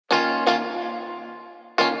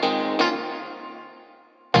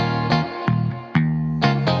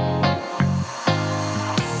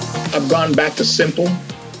I've gone back to simple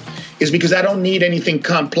is because I don't need anything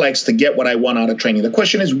complex to get what I want out of training. The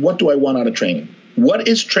question is, what do I want out of training? What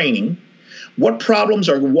is training? What problems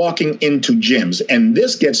are walking into gyms? And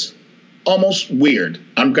this gets almost weird.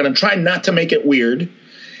 I'm going to try not to make it weird.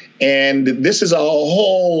 And this is a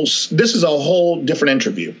whole different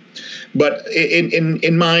interview. But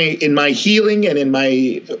in my healing and in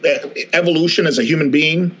my evolution as a human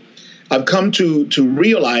being, I've come to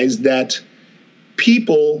realize that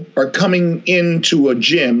people are coming into a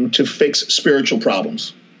gym to fix spiritual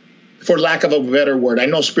problems, for lack of a better word. I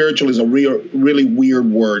know spiritual is a really weird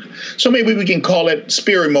word. So maybe we can call it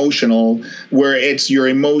spirit-emotional, where it's your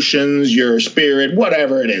emotions, your spirit,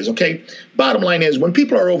 whatever it is, okay? Bottom line is, when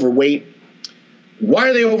people are overweight, why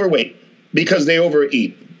are they overweight? Because they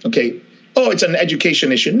overeat, okay? Oh, it's an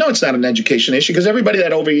education issue. No, it's not an education issue, because everybody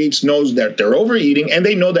that overeats knows that they're overeating, and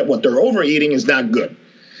they know that what they're overeating is not good.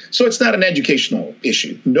 So it's not an educational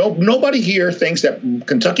issue. Nobody here thinks that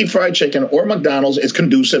Kentucky Fried Chicken or McDonald's is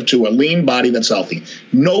conducive to a lean body that's healthy.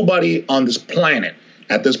 Nobody on this planet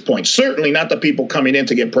at this point, certainly not the people coming in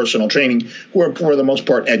to get personal training who are, for the most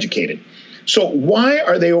part, educated. So why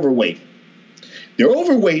are they overweight? They're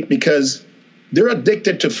overweight because they're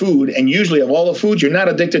addicted to food, and usually of all the foods, you're not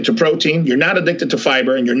addicted to protein, you're not addicted to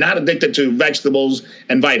fiber, and you're not addicted to vegetables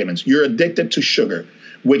and vitamins. You're addicted to sugar,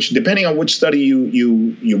 which, depending on which study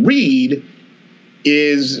you read,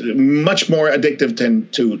 is much more addictive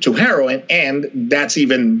to heroin, and that's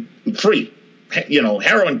even free. You know,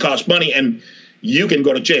 heroin costs money, and you can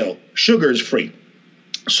go to jail. Sugar is free.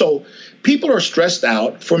 So people are stressed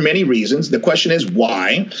out for many reasons. The question is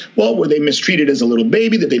why? Well, were they mistreated as a little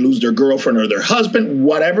baby? Did they lose their girlfriend or their husband?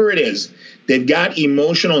 Whatever it is, they've got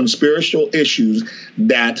emotional and spiritual issues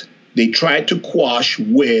that they try to quash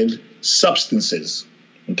with substances.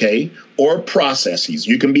 Okay, or processes.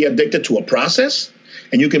 You can be addicted to a process,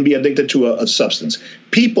 and you can be addicted to a substance.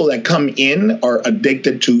 People that come in are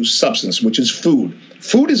addicted to substance, which is food.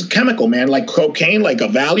 Food is chemical, man, like cocaine, like a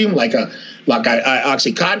Valium, like a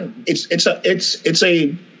Oxycontin.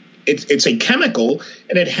 It's a chemical,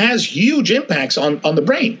 and it has huge impacts on the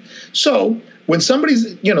brain. So when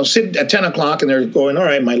somebody's, sitting at 10 o'clock and they're going, all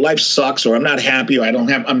right, my life sucks, or I'm not happy, or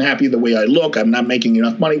I'm happy the way I look, I'm not making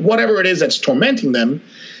enough money, whatever it is that's tormenting them,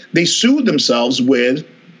 they soothe themselves with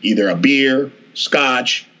either a beer,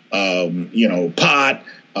 scotch, pot,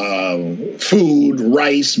 food,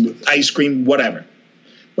 rice, ice cream, whatever.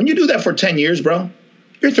 When you do that for 10 years, bro,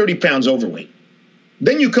 you're 30 pounds overweight.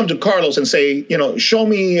 Then you come to Carlos and say, show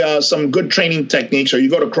me some good training techniques, or you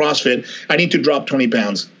go to CrossFit, I need to drop 20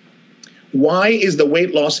 pounds. Why is the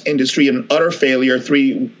weight loss industry an utter failure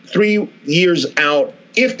 3 years out?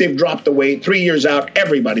 If they've dropped the weight 3 years out,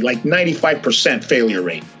 everybody, like 95% failure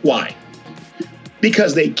rate. Why?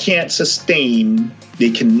 Because they cannot sustain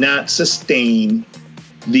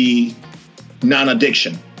the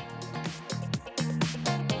non-addiction.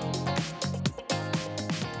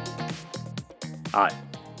 Hi,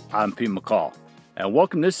 I'm Pete McCall, and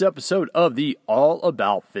welcome to this episode of the All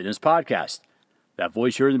About Fitness podcast. That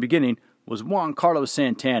voice you heard in the beginning was Juan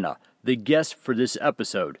Santana, the guest for this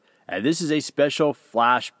episode, and this is a special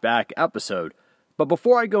flashback episode. But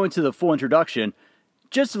before I go into the full introduction,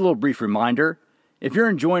 just a little brief reminder. If you're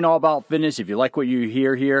enjoying All About Fitness, if you like what you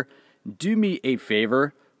hear here, do me a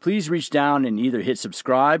favor. Please reach down and either hit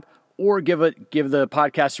subscribe or give the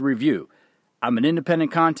podcast a review. I'm an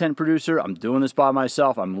independent content producer. I'm doing this by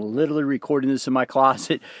myself. I'm literally recording this in my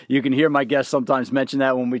closet. You can hear my guests sometimes mention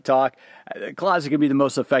that when we talk. The closet can be the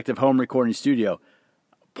most effective home recording studio.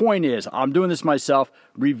 Point is, I'm doing this myself.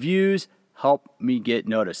 Reviews help me get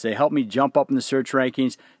noticed. They help me jump up in the search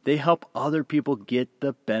rankings. They help other people get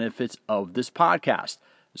the benefits of this podcast.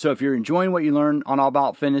 So if you're enjoying what you learn on All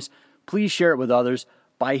About Fitness, please share it with others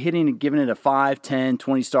by giving it a 5, 10,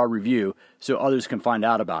 20-star review so others can find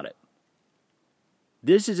out about it.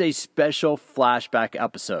 This is a special flashback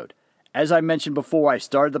episode. As I mentioned before, I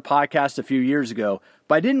started the podcast a few years ago,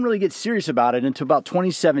 but I didn't really get serious about it until about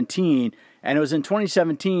 2017, and it was in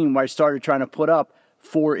 2017 where I started trying to put up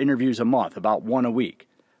 4 interviews a month, about 1 a week.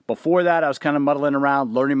 Before that, I was kind of muddling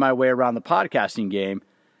around, learning my way around the podcasting game,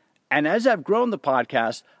 and as I've grown the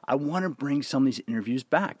podcast, I want to bring some of these interviews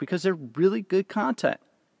back because they're really good content.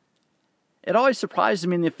 It always surprises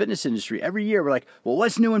me in the fitness industry. Every year we're like, well,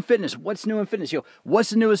 what's new in fitness? What's new in fitness? What's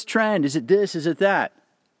the newest trend? Is it this? Is it that?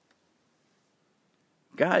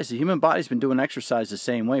 Guys, the human body's been doing exercise the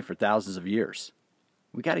same way for thousands of years.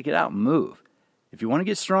 We got to get out and move. If you want to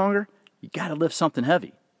get stronger, you got to lift something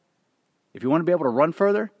heavy. If you want to be able to run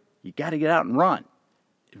further, you got to get out and run.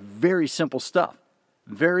 Very simple stuff.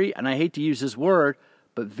 And I hate to use this word,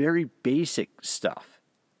 but very basic stuff.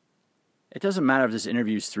 It doesn't matter if this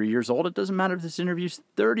interview is 3 years old. It doesn't matter if this interview is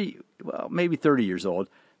maybe 30 years old,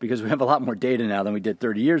 because we have a lot more data now than we did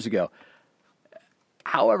 30 years ago.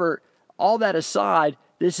 However, all that aside,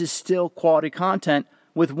 this is still quality content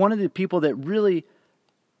with one of the people that really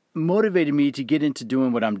motivated me to get into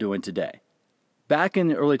doing what I'm doing today. Back in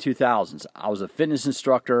the early 2000s, I was a fitness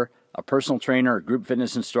instructor, a personal trainer, a group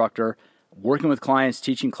fitness instructor, working with clients,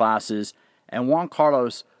 teaching classes, and Juan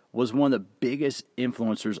Carlos was one of the biggest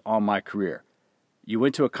influencers on my career. You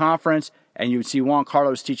went to a conference and you would see Juan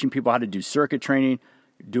Carlos teaching people how to do circuit training,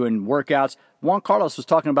 doing workouts. Juan Carlos was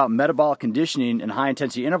talking about metabolic conditioning and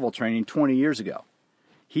high-intensity interval training 20 years ago.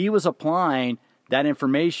 He was applying that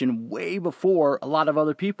information way before a lot of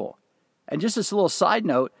other people. And just this little side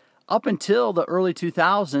note, up until the early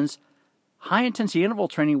 2000s, high-intensity interval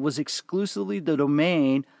training was exclusively the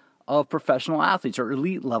domain of professional athletes or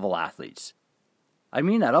elite-level athletes. I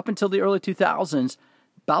mean that. Up until the early 2000s,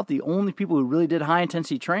 about the only people who really did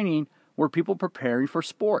high-intensity training were people preparing for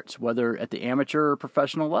sports, whether at the amateur or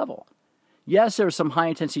professional level. Yes, there was some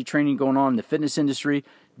high-intensity training going on in the fitness industry.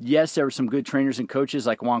 Yes, there were some good trainers and coaches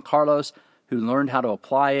like Juan Carlos who learned how to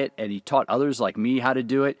apply it, and he taught others like me how to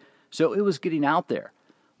do it. So it was getting out there.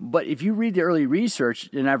 But if you read the early research,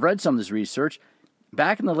 and I've read some of this research,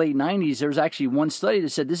 back in the late 90s, there was actually one study that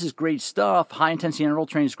said this is great stuff, high-intensity interval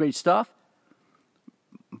training is great stuff,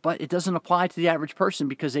 but it doesn't apply to the average person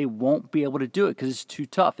because they won't be able to do it because it's too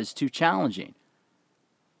tough, it's too challenging.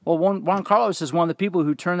 Well, Juan Carlos is one of the people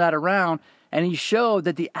who turned that around, and he showed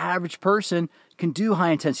that the average person can do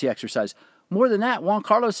high-intensity exercise. More than that, Juan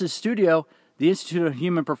Carlos' studio, the Institute of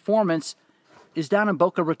Human Performance, is down in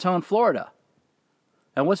Boca Raton, Florida.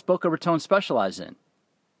 And what's Boca Raton specialized in?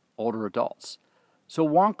 Older adults. So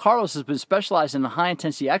Juan Carlos has been specialized in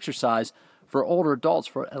high-intensity exercise for older adults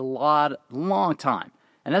for a long time.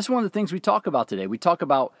 And that's one of the things we talk about today. We talk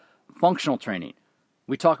about functional training.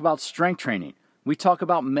 We talk about strength training. We talk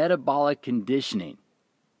about metabolic conditioning.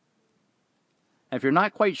 And if you're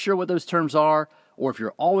not quite sure what those terms are, or if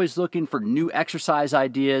you're always looking for new exercise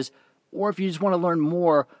ideas, or if you just want to learn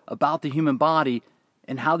more about the human body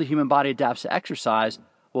and how the human body adapts to exercise,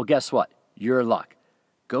 well, guess what? You're in luck.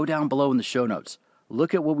 Go down below in the show notes.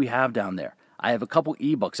 Look at what we have down there. I have a couple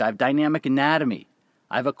ebooks. I have Dynamic Anatomy.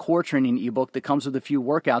 I have a core training ebook that comes with a few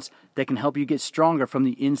workouts that can help you get stronger from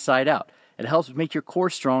the inside out. It helps make your core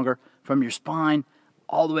stronger from your spine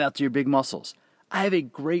all the way out to your big muscles. I have a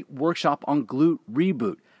great workshop on glute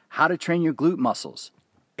reboot, how to train your glute muscles.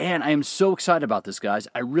 And I am so excited about this, guys.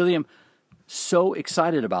 I really am so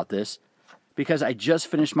excited about this because I just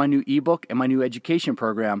finished my new ebook and my new education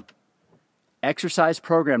program, Exercise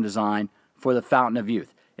Program Design for the Fountain of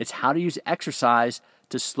Youth. It's how to use exercise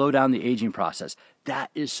to slow down the aging process.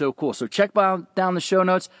 That is so cool. So check down the show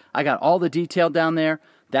notes. I got all the detail down there.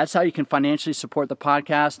 That's how you can financially support the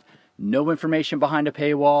podcast. No information behind a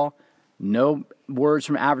paywall. No words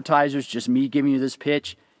from advertisers, just me giving you this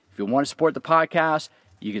pitch. If you want to support the podcast,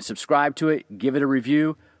 you can subscribe to it, give it a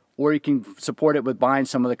review, or you can support it with buying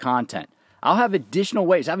some of the content. I'll have additional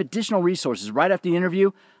ways. I have additional resources. Right after the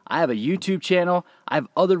interview, I have a YouTube channel. I have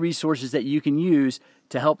other resources that you can use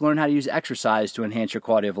to help learn how to use exercise to enhance your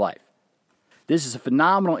quality of life. This is a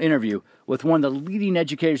phenomenal interview with one of the leading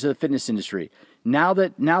educators of the fitness industry. Now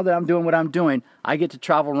that I'm doing what I'm doing, I get to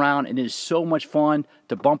travel around, and it is so much fun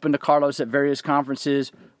to bump into Carlos at various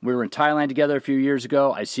conferences. We were in Thailand together a few years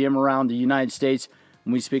ago. I see him around the United States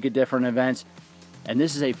when we speak at different events. And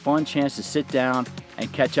this is a fun chance to sit down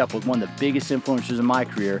and catch up with one of the biggest influencers in my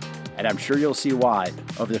career, and I'm sure you'll see why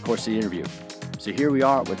over the course of the interview. So here we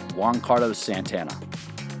are with Juan Carlos Santana.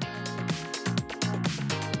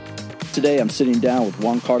 Today I'm sitting down with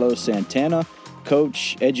Juan Carlos Santana,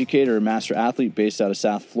 coach, educator, and master athlete based out of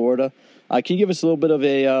South Florida. Can you give us a little bit of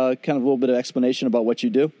a explanation about what you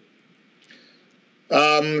do?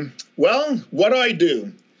 Well, what do I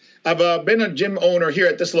do? I've been a gym owner here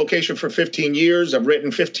at this location for 15 years. I've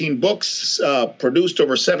written 15 books, produced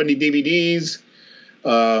over 70 DVDs.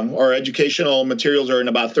 Our educational materials are in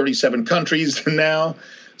about 37 countries now.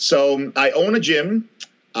 So I own a gym.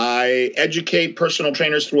 I educate personal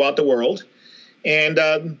trainers throughout the world.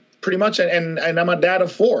 And pretty much, and I'm a dad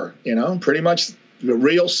of 4, pretty much a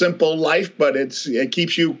real simple life, but it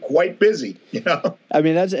keeps you quite busy, I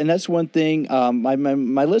mean, that's one thing.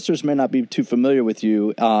 My listeners may not be too familiar with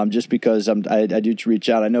you, just because I do reach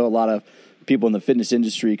out. I know a lot of people in the fitness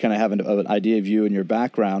industry kind of have an idea of you and your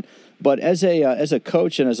background. But as a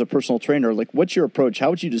coach and as a personal trainer, like, what's your approach?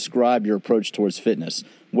 How would you describe your approach towards fitness?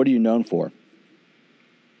 What are you known for?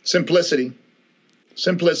 Simplicity.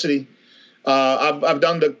 I've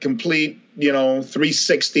done the complete,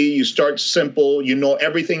 360. You start simple. You know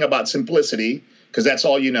everything about simplicity because that's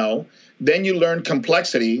all you know. Then you learn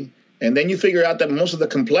complexity, and then you figure out that most of the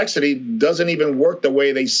complexity doesn't even work the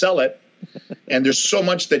way they sell it. And there's so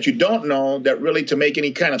much that you don't know that really to make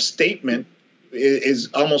any kind of statement is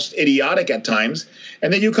almost idiotic at times.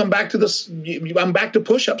 And then you come back to this. I'm back to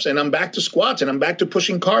push-ups, and I'm back to squats, and I'm back to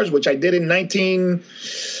pushing cars, which I did in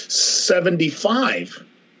 1975.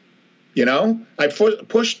 I first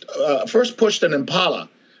pushed an Impala,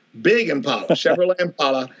 big Impala, Chevrolet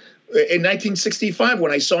Impala, in 1965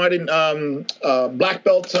 when I saw it in Black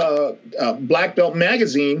Belt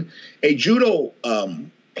magazine, a judo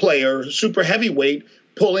player, super heavyweight,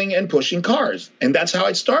 pulling and pushing cars, and that's how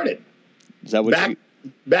it started. Is that what back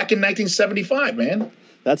in 1975, man?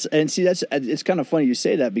 It's kind of funny you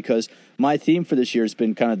say that because my theme for this year has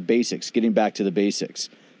been kind of basics, getting back to the basics.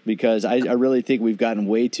 Because I really think we've gotten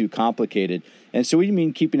way too complicated. And so what do you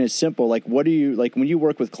mean keeping it simple? Like, what do you, like when you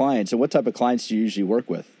work with clients, and what type of clients do you usually work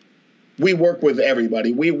with? We work with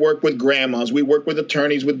everybody. We work with grandmas. We work with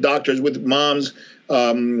attorneys, with doctors, with moms,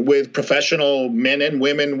 with professional men and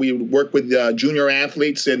women. We work with junior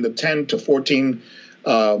athletes in the 10 to 14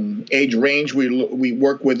 age range. We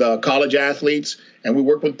work with college athletes, and we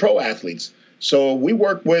work with pro athletes. So we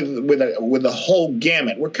work with a whole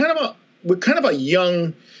gamut. We're kind of a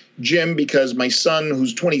young gym because my son,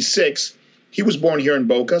 who's 26, he was born here in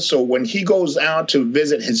Boca. So when he goes out to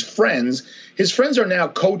visit his friends are now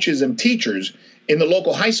coaches and teachers in the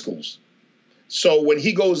local high schools. So when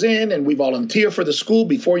he goes in and we volunteer for the school,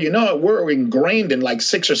 before you know it, we're ingrained in like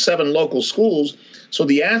 6 or 7 local schools. So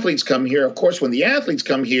the athletes come here. Of course, when the athletes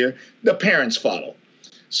come here, the parents follow.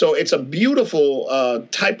 So it's a beautiful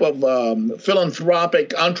type of philanthropic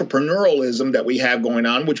entrepreneurialism that we have going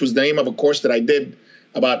on, which was the name of a course that I did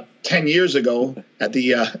about 10 years ago at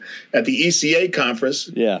the ECA conference.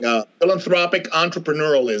 Yeah. Philanthropic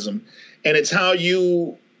entrepreneurialism, and it's how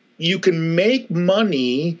you can make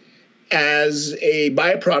money as a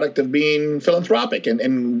byproduct of being philanthropic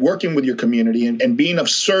and working with your community and being of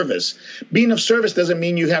service. Being of service doesn't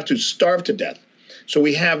mean you have to starve to death. So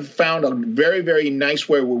we have found a very, very nice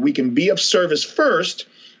way where we can be of service first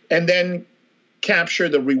and then capture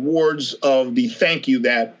the rewards of the thank you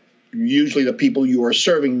that usually the people you are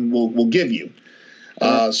serving will give you.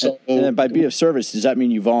 And by be of service, does that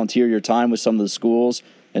mean you volunteer your time with some of the schools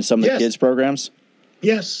and some of the kids' programs?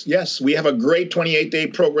 Yes. We have a great 28-day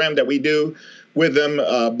program that we do with them,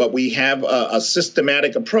 but we have a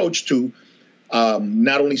systematic approach to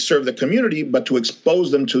not only serve the community, but to expose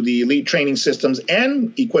them to the elite training systems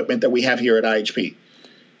and equipment that we have here at IHP.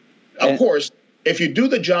 Of course, if you do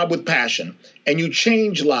the job with passion and you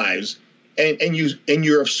change lives and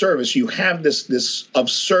you're of service, you have this of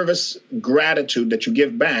service gratitude that you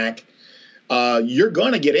give back, you're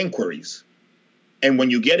going to get inquiries. And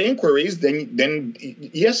when you get inquiries, then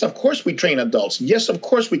yes, of course we train adults. Yes, of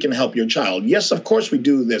course we can help your child. Yes, of course we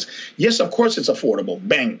do this. Yes, of course it's affordable.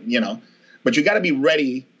 Bang, But you got to be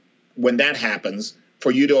ready when that happens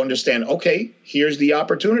for you to understand, okay, here's the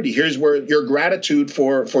opportunity. Here's where your gratitude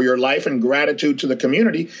for your life and gratitude to the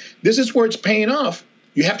community, this is where it's paying off.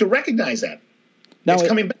 You have to recognize that. Now, it's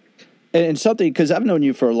coming back. And something, because I've known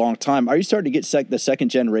you for a long time, are you starting to get the second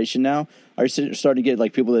generation now? Are you starting to get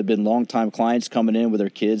like people that have been long-time clients coming in with their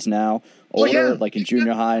kids now, older, like in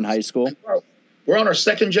junior high and high school? We're on our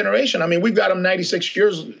second generation. I mean, we've got them 96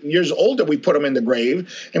 years old that we put them in the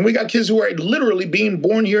grave, and we got kids who are literally being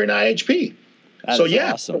born here in IHP. That's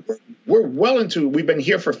awesome. We're well into. We've been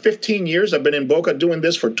here for 15 years. I've been in Boca doing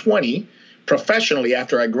this for 20 professionally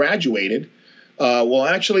after I graduated.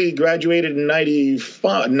 Actually graduated in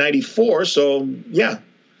 94. So yeah,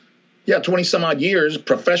 20 some odd years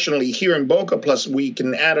professionally here in Boca. Plus we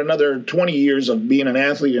can add another 20 years of being an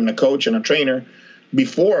athlete and a coach and a trainer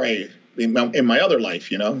before in my other life,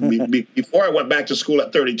 before I went back to school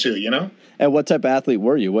at 32, And what type of athlete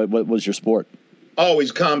were you? What was your sport?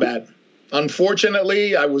 Always combat.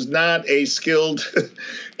 Unfortunately, I was not a skilled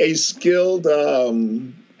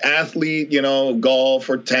athlete, golf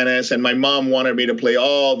or tennis. And my mom wanted me to play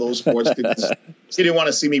all those sports because she didn't want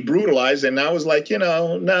to see me brutalized. And I was like,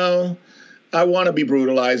 no, I want to be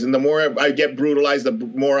brutalized. And the more I get brutalized, the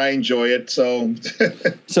more I enjoy it. So,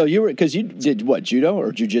 so because you did what, judo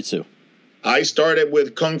or jiu-jitsu? I started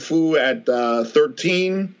with Kung Fu at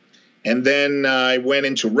 13. And then I went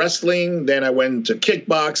into wrestling. Then I went into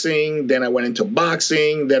kickboxing. Then I went into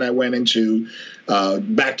boxing. Then I went into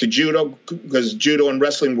back to judo because judo and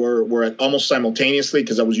wrestling were almost simultaneously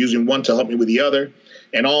because I was using one to help me with the other.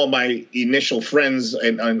 And all my initial friends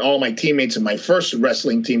and all my teammates in my first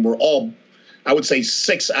wrestling team were all I would say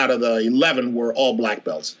 6 out of the 11 were all black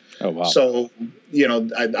belts. Oh, wow. So,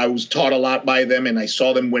 I was taught a lot by them, and I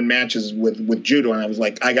saw them win matches with judo, and I was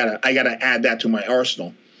like, I gotta add that to my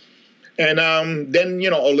arsenal. And then,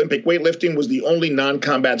 Olympic weightlifting was the only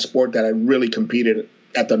non-combat sport that I really competed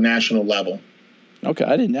at the national level. Okay,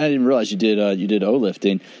 I didn't realize you did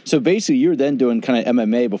O-lifting. So basically, you were then doing kind of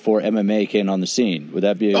MMA before MMA came on the scene. Would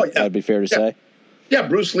that be that'd be fair to say? Yeah,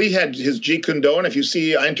 Bruce Lee had his Jeet Kune Do, and if you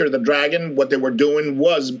see Enter the Dragon, what they were doing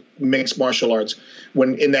was mixed martial arts.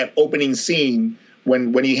 When in that opening scene,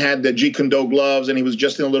 when he had the Jeet Kune Do gloves and he was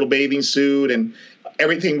just in a little bathing suit and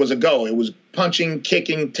everything was a go. It was punching,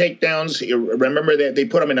 kicking, takedowns. Remember that they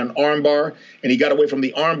put him in an arm bar, and he got away from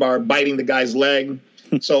the arm bar, biting the guy's leg.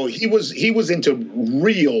 So he was into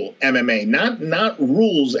real MMA, not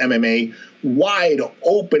rules MMA, wide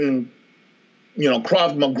open,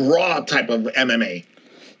 Krav Maga type of MMA.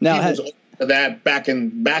 Now he was that back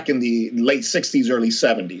in the late 60s, early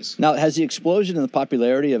 70s. Now, has the explosion in the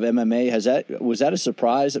popularity of MMA was that a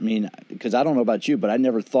surprise? I mean, because I don't know about you, but I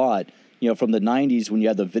never thought, from the 90s when you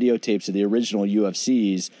had the videotapes of the original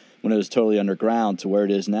UFCs when it was totally underground to where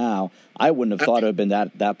it is now, I wouldn't have thought it would have been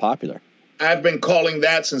that popular. I've been calling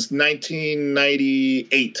that since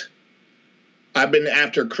 1998. I've been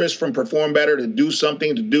after Chris from Perform Better to do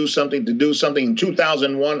something. In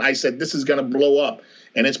 2001, I said, this is going to blow up.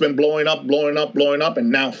 And it's been blowing up. And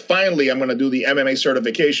now finally I'm going to do the MMA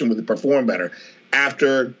certification with the Perform Better.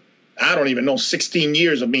 After, I don't even know, 16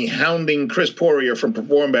 years of me hounding Chris Poirier from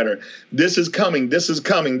Perform Better. This is coming.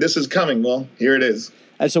 Well, here it is.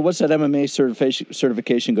 And so what's that MMA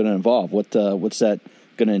certification going to involve? What's that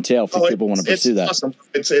going to entail for people who want to pursue that? Awesome.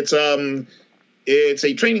 It's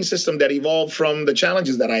a training system that evolved from the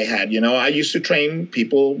challenges that I had. I used to train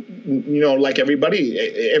people, like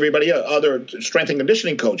everybody other strength and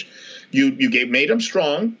conditioning coach. You made them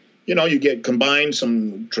strong. You combine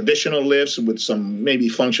some traditional lifts with some maybe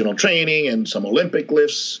functional training and some Olympic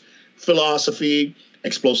lifts, philosophy,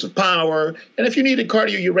 explosive power. And if you needed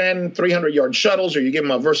cardio, you ran 300-yard shuttles, or you give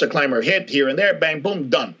them a Versa Climber hit here and there, bang, boom,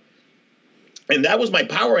 done. And that was my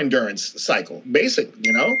power endurance cycle,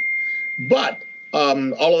 basically, But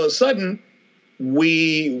all of a sudden,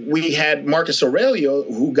 we had Marcus Aurelio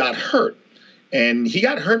who got hurt. And he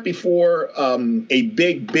got hurt before a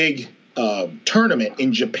big tournament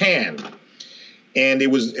in Japan. And it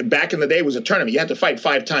was back in the day, it was a tournament. You had to fight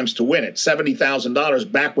 5 times to win it.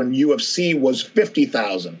 $70,000 back when UFC was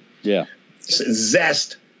 $50,000. Yeah.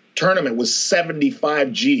 Zest tournament was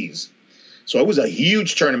 75 G's. So it was a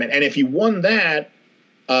huge tournament. And if he won that,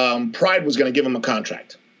 Pride was going to give him a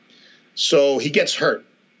contract. So he gets hurt.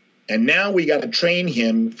 And now we got to train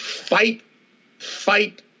him fight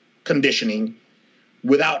conditioning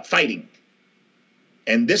without fighting.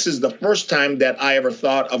 And this is the first time that I ever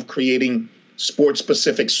thought of creating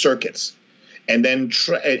sport-specific circuits and then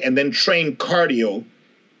train cardio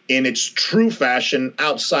in its true fashion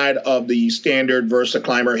outside of the standard Versa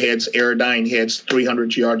Climber hits, Aerodyne hits,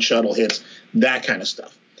 300-yard shuttle hits, that kind of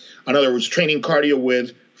stuff. In other words, training cardio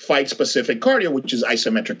with fight-specific cardio, which is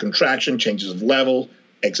isometric contraction, changes of level,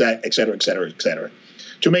 et cetera, et cetera, et cetera.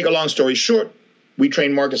 To make a long story short, we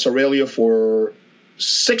trained Marcus Aurelio for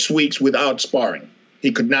 6 weeks without sparring.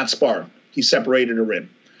 He could not spar. He separated a rib.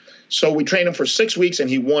 So we trained him for 6 weeks, and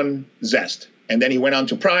he won Zest. And then he went on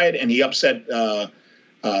to Pride, and he upset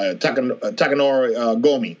Takanori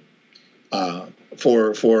Gomi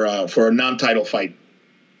for a non-title fight.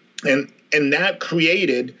 And that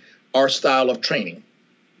created our style of training,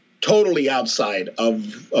 totally outside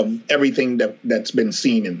of everything that's been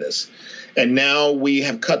seen in this. And now we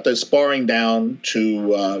have cut the sparring down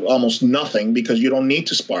to almost nothing because you don't need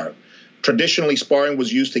to spar. Traditionally, sparring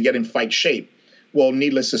was used to get in fight shape. Well,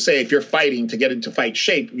 needless to say, if you're fighting to get into fight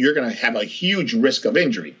shape, you're going to have a huge risk of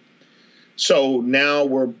injury. So now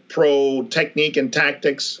we're pro technique and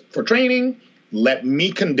tactics for training. Let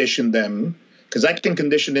me condition them, because I can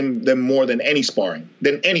condition them more than any sparring,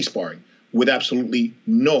 with absolutely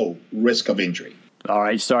no risk of injury. All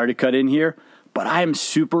right, sorry to cut in here, but I am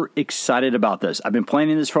super excited about this. I've been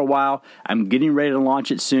planning this for a while. I'm getting ready to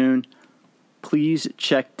launch it soon. Please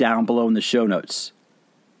check down below in the show notes.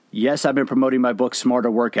 Yes, I've been promoting my book,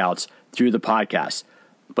 Smarter Workouts, through the podcast.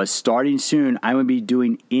 But starting soon, I'm going to be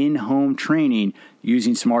doing in-home training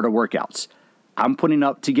using Smarter Workouts. I'm putting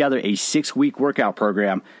up together a 6-week workout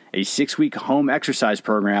program, a 6-week home exercise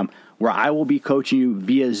program, where I will be coaching you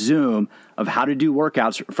via Zoom of how to do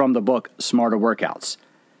workouts from the book, Smarter Workouts.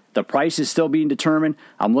 The price is still being determined.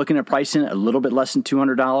 I'm looking at pricing a little bit less than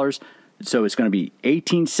 $200. So it's going to be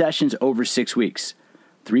 18 sessions over 6 weeks,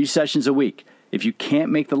 3 sessions a week. If you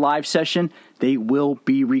can't make the live session, they will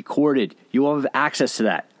be recorded. You will have access to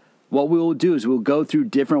that. What we will do is we'll go through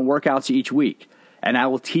different workouts each week, and I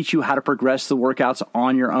will teach you how to progress the workouts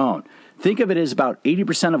on your own. Think of it as about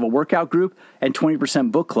 80% of a workout group and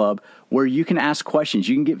 20% book club, where you can ask questions.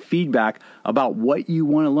 You can get feedback about what you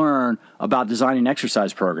want to learn about designing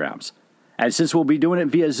exercise programs. And since we'll be doing it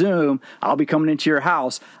via Zoom, I'll be coming into your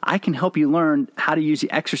house. I can help you learn how to use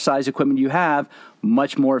the exercise equipment you have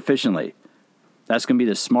much more efficiently. That's going to be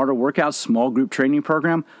the Smarter Workouts Small Group Training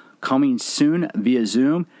Program coming soon via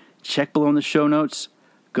Zoom. Check below in the show notes.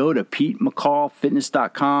 Go to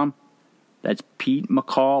PeteMcCallFitness.com. That's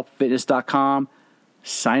PeteMcCallFitness.com.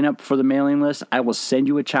 Sign up for the mailing list. I will send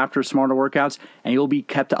you a chapter of Smarter Workouts, and you'll be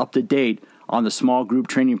kept up to date on the small group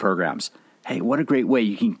training programs. Hey, what a great way.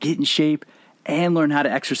 You can get in shape and learn how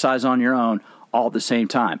to exercise on your own all at the same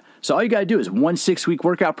time. So all you got to do is 1 6-week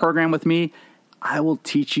workout program with me. I will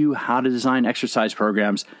teach you how to design exercise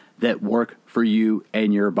programs that work for you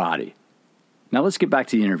and your body. Now let's get back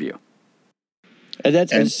to the interview.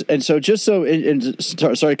 And so just so,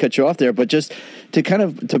 sorry to cut you off there, but just to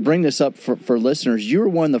to bring this up for listeners, you were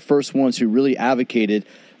one of the first ones who really advocated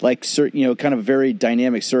kind of very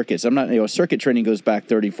dynamic circuits. I'm not, circuit training goes back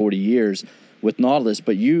 30, 40 years with Nautilus,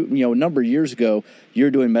 but you a number of years ago,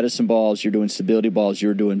 you're doing medicine balls, you're doing stability balls,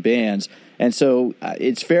 you're doing bands. And so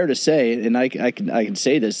it's fair to say, and I can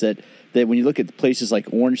say this, that when you look at places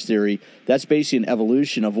like Orange Theory, that's basically an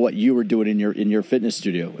evolution of what you were doing in your fitness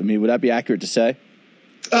studio. I mean, would that be accurate to say?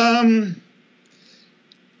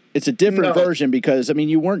 It's a different version because, I mean,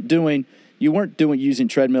 you weren't doing using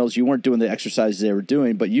treadmills, you weren't doing the exercises they were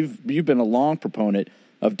doing, but you've been a long proponent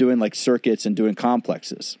of doing like circuits and doing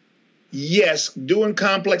complexes. Yes, doing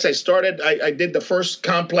complex. I did the first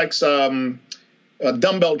complex dumbbell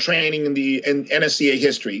training in NSCA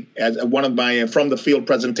history as one of my from the field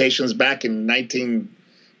presentations back in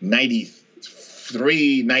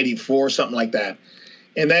 1993, 94, something like that.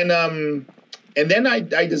 And then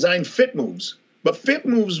I designed Fit Moves. But Fit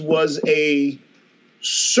Moves was a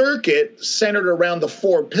circuit centered around the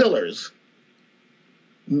 4 pillars.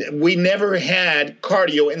 We never had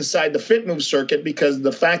cardio inside the Fit Move circuit because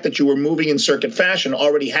the fact that you were moving in circuit fashion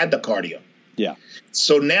already had the cardio. Yeah.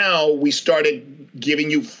 So now we started giving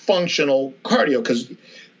you functional cardio, because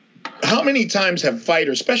how many times have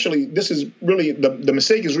fighters, especially this is really the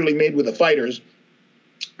mistake is really made with the fighters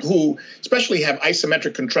who especially have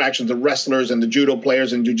isometric contractions, the wrestlers and the judo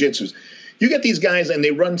players and jiu-jitsus. You get these guys and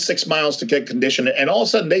they run 6 miles to get conditioned, and all of a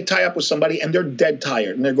sudden they tie up with somebody and they're dead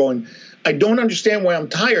tired. And they're going, I don't understand why I'm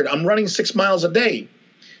tired. I'm running 6 miles a day.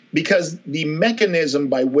 Because the mechanism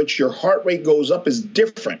by which your heart rate goes up is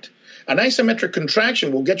different. An isometric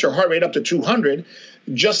contraction will get your heart rate up to 200,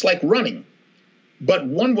 just like running. But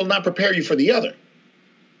one will not prepare you for the other.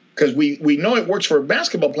 Because we know it works for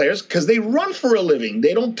basketball players because they run for a living.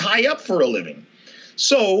 They don't tie up for a living.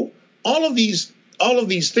 So all of these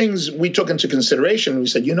things we took into consideration. We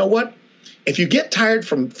said, you know what? If you get tired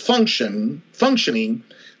from functioning,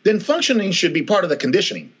 then functioning should be part of the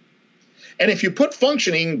conditioning. And if you put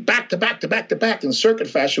functioning back to back to back to back in circuit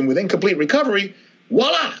fashion with incomplete recovery,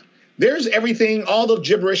 voila, there's everything, all the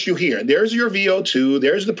gibberish you hear. There's your VO2,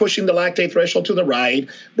 there's the pushing the lactate threshold to the right,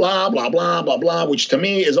 blah, blah, blah, blah, blah, which to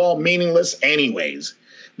me is all meaningless anyways.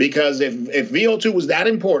 Because if VO2 was that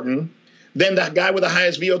important, then the guy with the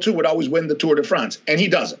highest VO2 would always win the Tour de France, and he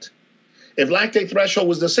doesn't. If lactate threshold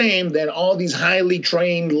was the same, then all these highly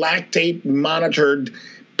trained lactate monitored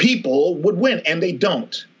people would win, and they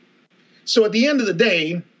don't. So at the end of the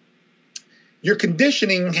day, your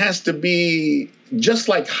conditioning has to be just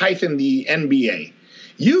like height in the NBA.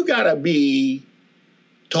 You got to be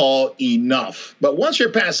tall enough. But once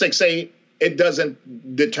you're past 6'8", it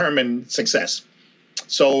doesn't determine success.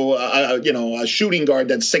 So, a shooting guard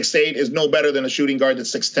that's 6'8" is no better than a shooting guard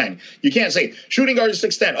that's 6'10". You can't say, shooting guard is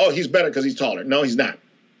 6'10". Oh, he's better because he's taller. No, he's not.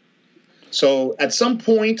 So at some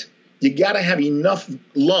point, you got to have enough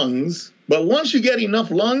lungs. But once you get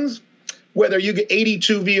enough lungs, whether you get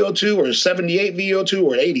 82 VO2 or 78 VO2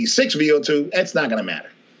 or 86 VO2, that's not going to matter.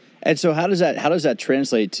 And so how does that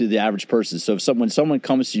translate to the average person? So if someone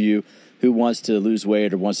comes to you who wants to lose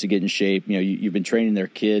weight or wants to get in shape, you've been training their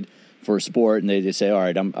kid for a sport and they say, all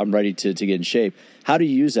right, I'm ready to get in shape. How do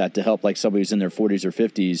you use that to help like somebody who's in their 40s or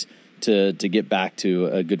 50s to get back to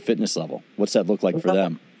a good fitness level? What's that look like for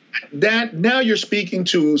them? That now you're speaking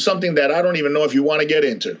to something that I don't even know if you want to get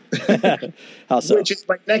into. How so? Which is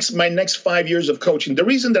my next 5 years of coaching. The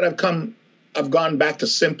reason that I've gone back to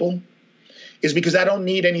simple is because I don't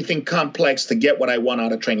need anything complex to get what I want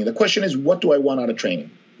out of training. The question is, what do I want out of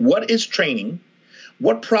training? What is training?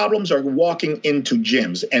 What problems are walking into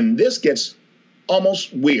gyms? And this gets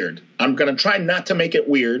almost weird. I'm going to try not to make it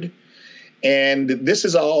weird. And this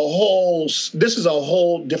is a whole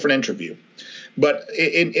different interview. But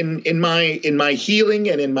in my healing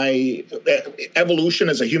and in my evolution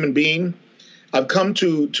as a human being, I've come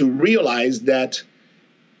to realize that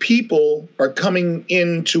people are coming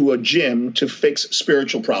into a gym to fix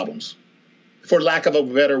spiritual problems, for lack of a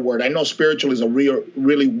better word. I know spiritual is a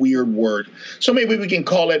really weird word. So maybe we can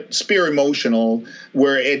call it spir-emotional,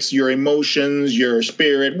 where it's your emotions, your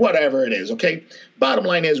spirit, whatever it is, okay? Bottom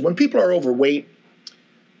line is, when people are overweight,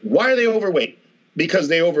 why are they overweight? Because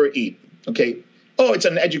they overeat, okay? Oh, it's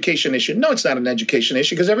an education issue. No, it's not an education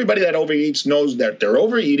issue, because everybody that overeats knows that they're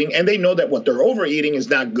overeating, and they know that what they're overeating is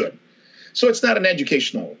not good. So it's not an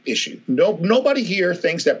educational issue. Nobody here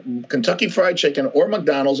thinks that Kentucky Fried Chicken or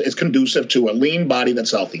McDonald's is conducive to a lean body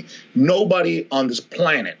that's healthy. Nobody on this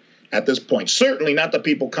planet at this point, certainly not the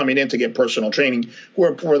people coming in to get personal training, who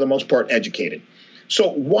are for the most part educated.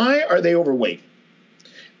 So why are they overweight?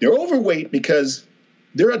 They're overweight because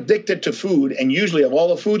they're addicted to food, and usually of all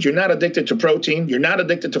the foods, you're not addicted to protein, you're not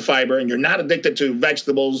addicted to fiber, and you're not addicted to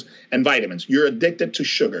vegetables and vitamins. You're addicted to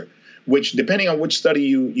sugar, which, depending on which study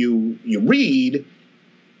you read,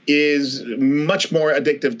 is much more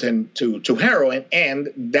addictive to heroin,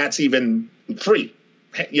 and that's even free.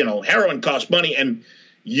 You know, heroin costs money, and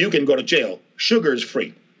you can go to jail. Sugar is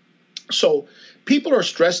free. So people are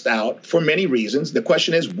stressed out for many reasons. The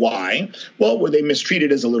question is why? Well, were they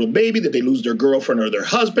mistreated as a little baby? Did they lose their girlfriend or their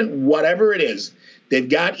husband? Whatever it is, they've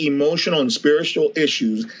got emotional and spiritual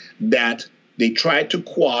issues that they try to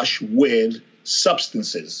quash with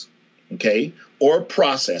substances, okay, or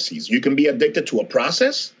processes. You can be addicted to a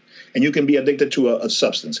process, and you can be addicted to a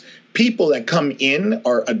substance. People that come in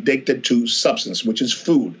are addicted to substance, which is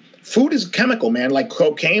food. Food is chemical, man, like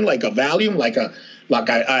cocaine, like a Valium, like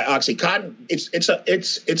Oxycontin. It's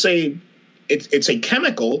a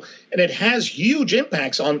chemical, and it has huge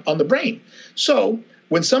impacts on the brain. So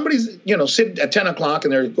when somebody's, sitting at 10 o'clock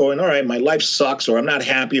and they're going, all right, my life sucks, or I'm not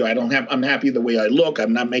happy, or I'm happy the way I look,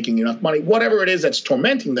 I'm not making enough money, whatever it is that's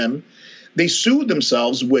tormenting them, they soothe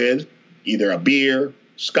themselves with either a beer,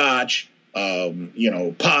 scotch,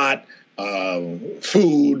 pot,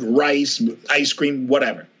 food, rice, ice cream,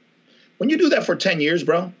 whatever. When you do that for 10 years,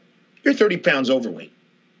 bro, you're 30 pounds overweight.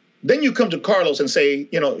 Then you come to Carlos and say,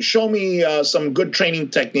 show me some good training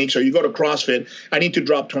techniques, or you go to CrossFit, I need to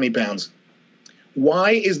drop 20 pounds.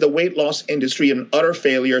 Why is the weight loss industry an utter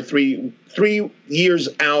failure 3 years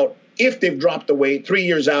out? If they've dropped the weight 3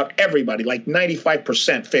 years out, everybody, like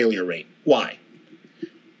 95% failure rate. Why?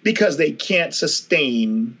 Because they cannot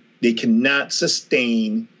sustain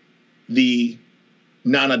the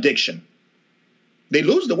non-addiction. They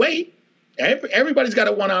lose the weight. Everybody's got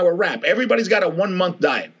a 1 hour wrap. Everybody's got a 1 month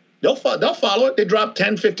diet. They'll follow it. They drop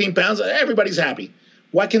 10, 15 pounds. Everybody's happy.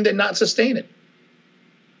 Why can they not sustain it?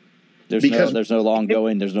 There's no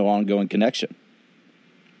ongoing connection.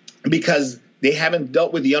 Because they haven't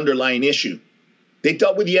dealt with the underlying issue. They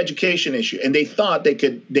dealt with the education issue, and they thought they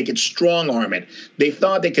could strong arm it. They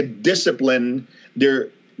thought they could discipline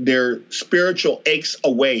their spiritual aches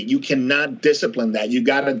away. You cannot discipline that. You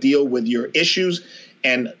got to deal with your issues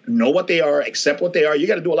and know what they are, accept what they are. You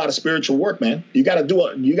got to do a lot of spiritual work, man. You got to do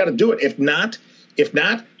it. If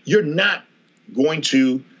not, you're not going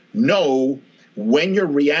to know when you're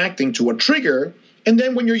reacting to a trigger, and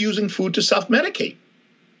then when you're using food to self-medicate.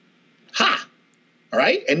 Ha! All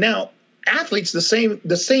right? And now athletes, the same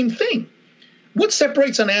thing. What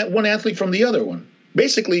separates one athlete from the other one?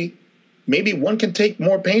 Basically, maybe one can take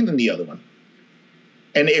more pain than the other one.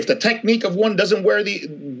 And if the technique of one doesn't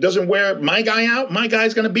wear my guy out, my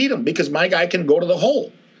guy's going to beat him, because my guy can go to the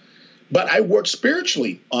hole. But I work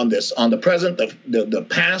spiritually on this, on the present, the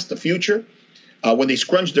past, the future. When they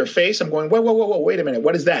scrunch their face, I'm going, whoa, wait a minute,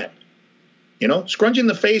 what is that? Scrunching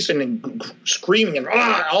the face and screaming and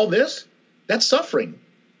all this, that's suffering.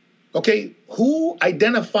 Okay, who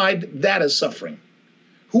identified that as suffering?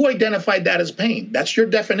 Who identified that as pain? That's your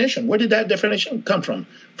definition. Where did that definition come from?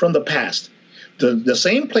 From the past. The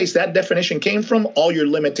same place that definition came from, all your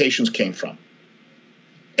limitations came from.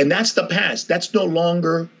 And that's the past. That's no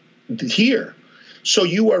longer here. So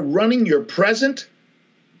you are running your present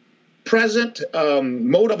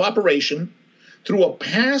mode of operation through a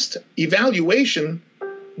past evaluation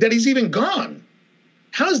that is even gone.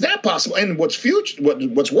 How is that possible? And what's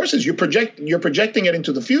worse is you're projecting it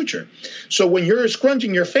into the future. So when you're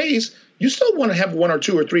scrunching your face, you still want to have 1 or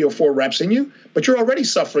 2 or 3 or 4 reps in you, but you're already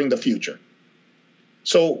suffering the future.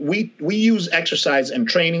 So we use exercise and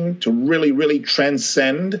training to really, really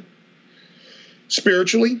transcend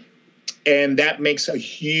spiritually. And that makes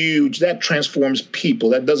that transforms people.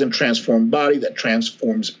 That doesn't transform body, that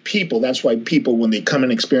transforms people. That's why people, when they come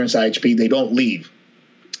and experience IHP, they don't leave,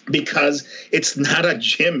 because it's not a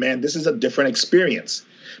gym, man. This is a different experience,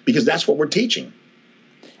 because that's what we're teaching.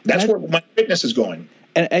 That's where my fitness is going.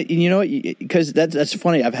 And you know, because that's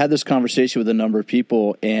funny. I've had this conversation with a number of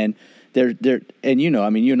people, and they're and you know, I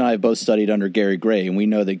mean, you and I have both studied under Gary Gray, and we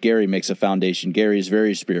know that Gary makes a foundation. Gary is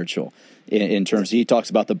very spiritual in terms. He talks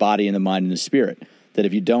about the body and the mind and the spirit. That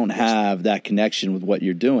if you don't have that connection with what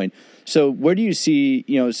you're doing, so where do you see?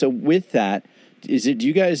 You know, so with that, is it? Do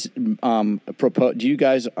you guys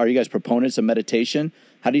are you guys proponents of meditation?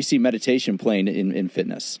 How do you see meditation playing in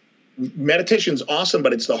fitness? Meditation's awesome,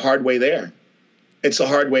 but it's the hard way there. It's the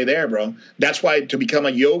hard way there, bro. That's why to become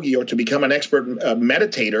a yogi or to become an expert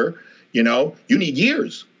meditator, you know, you need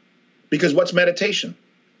years. Because what's meditation?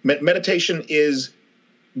 Meditation is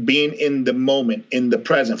being in the moment, in the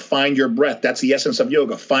present. Find your breath. That's the essence of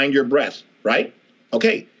yoga. Find your breath, right?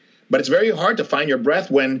 Okay. But it's very hard to find your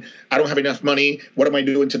breath when I don't have enough money. What am I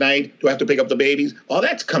doing tonight? Do I have to pick up the babies? All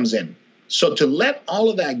that comes in. So to let all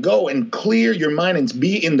of that go and clear your mind and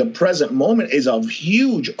be in the present moment is a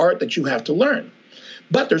huge art that you have to learn.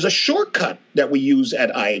 But there's a shortcut that we use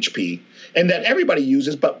at IHP and that everybody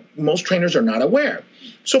uses, but most trainers are not aware.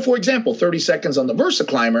 So, for example, 30 seconds on the Versa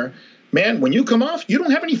Climber, man, when you come off, you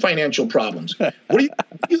don't have any financial problems. What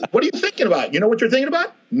are you thinking about? You know what you're thinking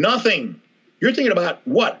about? Nothing. You're thinking about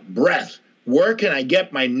what? Breath. Where can I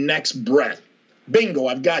get my next breath? Bingo,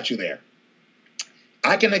 I've got you there.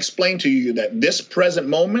 I can explain to you that this present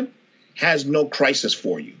moment has no crisis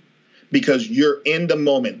for you because you're in the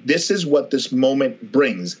moment. This is what this moment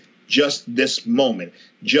brings. Just this moment,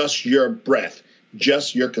 just your breath,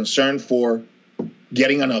 just your concern for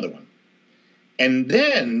getting another one. And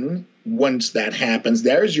then once that happens,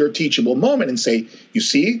 there's your teachable moment and say, you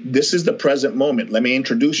see, this is the present moment. Let me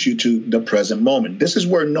introduce you to the present moment. This is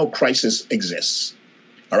where no crisis exists.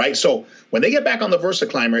 All right. So when they get back on the Versa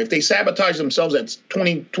Climber, if they sabotage themselves at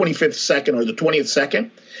 25th second or the 20th second,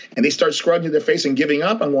 and they start scrubbing their face and giving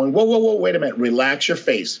up, I'm going, whoa, wait a minute. Relax your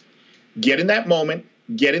face. Get in that moment.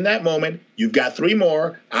 Get in that moment. You've got 3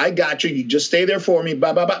 more. I got you. You just stay there for me.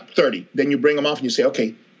 30. Then you bring them off and you say,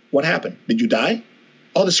 okay, what happened? Did you die?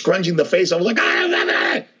 All the scrunching the face. I was like,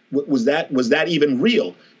 was that even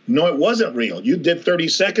real? No, it wasn't real. You did 30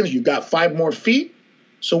 seconds. You got 5 more feet.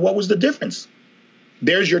 So what was the difference?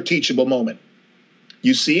 There's your teachable moment.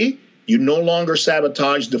 You see, you no longer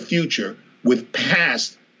sabotage the future with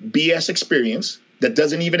past BS experience that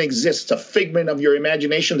doesn't even exist. It's a figment of your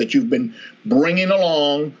imagination that you've been bringing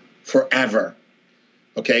along forever.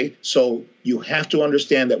 Okay? So you have to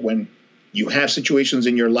understand that when you have situations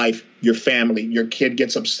in your life, your family, your kid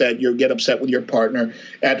gets upset, you get upset with your partner,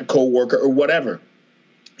 at a coworker or whatever,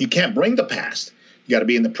 you can't bring the past. You got to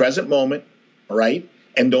be in the present moment, all right?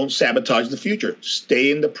 And don't sabotage the future.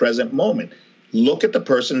 Stay in the present moment. Look at the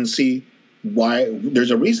person and see why.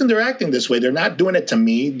 There's a reason they're acting this way. They're not doing it to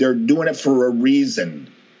me. They're doing it for a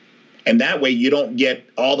reason. And that way you don't get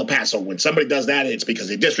all the past. So when somebody does that, it's because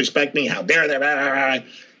they disrespect me. How dare they?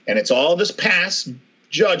 And it's all this past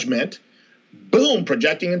judgment, boom,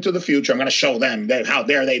 projecting into the future. I'm going to show them that how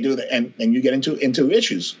dare they do that. And you get into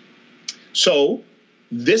issues. So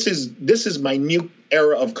this is my new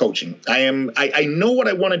era of coaching. I know what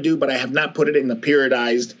I want to do, but I have not put it in the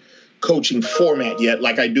periodized coaching format yet,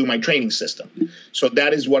 like I do my training system. So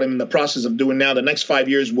that is what I'm in the process of doing now. The next 5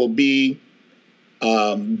 years will be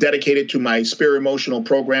dedicated to my spirit emotional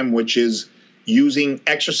program, which is using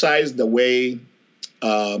exercise the way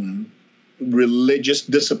religious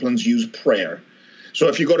disciplines use prayer. So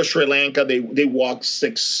if you go to Sri Lanka, they walk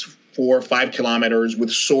 4 or 5 kilometers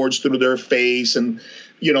with swords through their face and,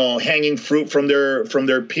 you know, hanging fruit from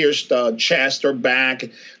their pierced chest or back,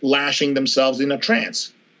 lashing themselves in a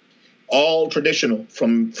trance. All traditional,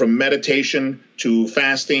 from meditation to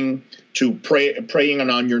fasting to praying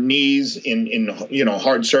on your knees in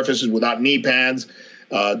hard surfaces without knee pads,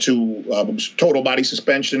 to total body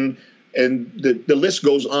suspension, and the list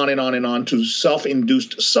goes on and on and on to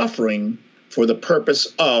self-induced suffering for the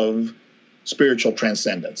purpose of spiritual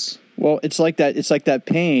transcendence. Well, it's like that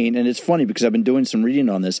pain, and it's funny because I've been doing some reading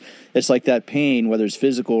on this. It's like that pain, whether it's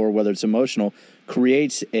physical or whether it's emotional,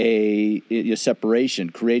 creates a separation,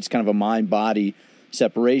 creates kind of a mind-body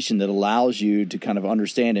separation that allows you to kind of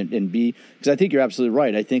understand and be, because I think you're absolutely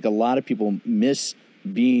right. I think a lot of people miss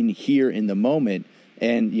being here in the moment.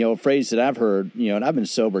 And, a phrase that I've heard, and I've been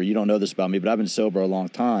sober, you don't know this about me, but I've been sober a long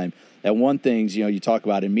time. And one thing, you talk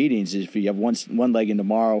about in meetings is if you have one leg in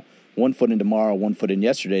tomorrow, 1 foot in tomorrow, 1 foot in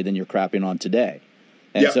yesterday, then you're crapping on today.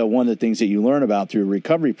 And so one of the things that you learn about through a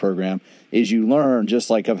recovery program is you learn just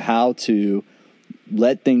like of how to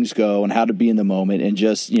let things go and how to be in the moment and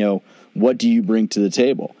just, what do you bring to the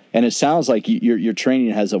table? And it sounds like your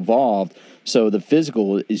training has evolved. So the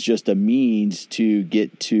physical is just a means to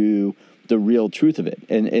get to the real truth of it.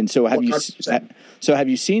 And so have 100%. Have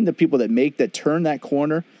you seen the people that turn that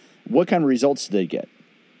corner? What kind of results do they get?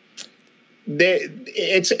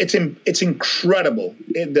 It's incredible.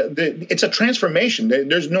 It's a transformation.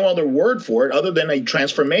 There's no other word for it other than a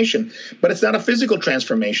transformation. But it's not a physical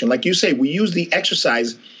transformation. Like you say, we use the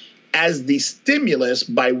exercise as the stimulus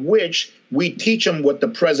by which we teach them what the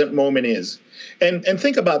present moment is. And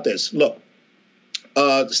think about this. Look,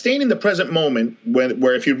 staying in the present moment,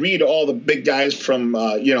 where if you read all the big guys from,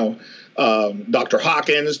 Dr.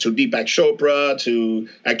 Hawkins to Deepak Chopra to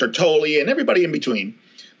Eckhart Tolle and everybody in between,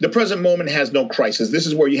 the present moment has no crisis. This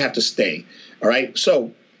is where you have to stay. All right.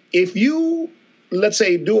 So if you, let's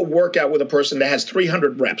say, do a workout with a person that has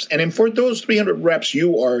 300 reps, and for those 300 reps,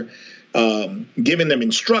 you are giving them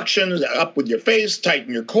instructions: up with your face,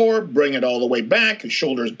 tighten your core, bring it all the way back, your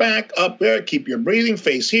shoulders back, up there, keep your breathing,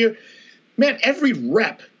 face here. Man, every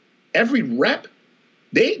rep,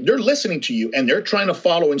 they're listening to you and they're trying to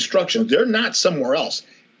follow instructions. They're not somewhere else.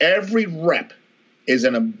 Every rep is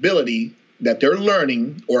an ability that they're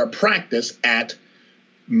learning or a practice at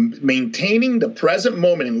maintaining the present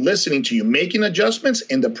moment and listening to you, making adjustments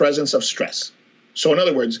in the presence of stress. So in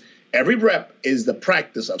other words, every rep is the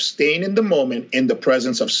practice of staying in the moment in the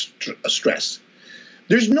presence of stress.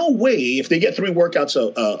 There's no way, if they get 3 workouts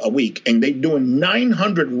a week and they're doing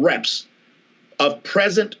 900 reps of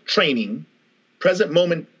present training, present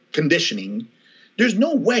moment conditioning, there's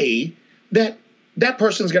no way that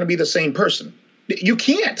person's going to be the same person. You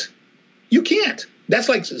can't. That's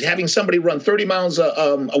like having somebody run 30 miles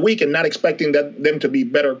a week and not expecting them to be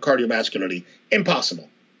better cardiovascularly. Impossible.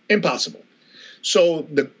 So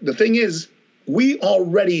the thing is, we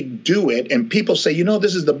already do it, and people say,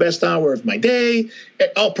 this is the best hour of my day.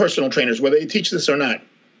 All personal trainers, whether they teach this or not,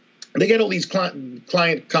 they get all these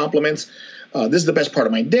client compliments. This is the best part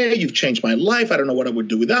of my day. You've changed my life. I don't know what I would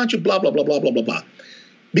do without you, blah, blah, blah, blah, blah, blah, blah.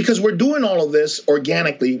 Because we're doing all of this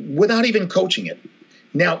organically without even coaching it.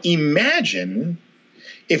 Now, imagine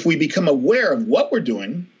if we become aware of what we're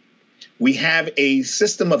doing, we have a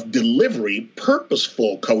system of delivery,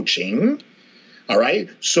 purposeful coaching, all right?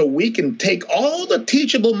 So we can take all the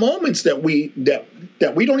teachable moments that we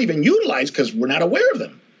don't even utilize because we're not aware of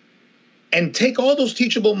them, and take all those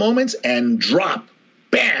teachable moments and drop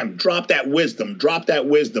that wisdom.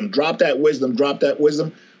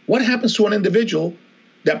 What happens to an individual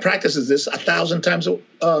that practices this 1,000 times a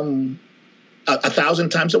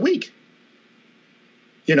week?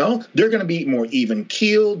 They're going to be more even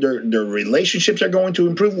keeled. Their relationships are going to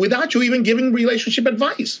improve without you even giving relationship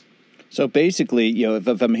advice. So basically,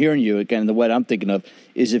 if I'm hearing you again, the what I'm thinking of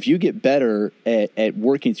is if you get better at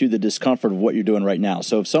working through the discomfort of what you're doing right now.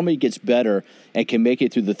 So if somebody gets better and can make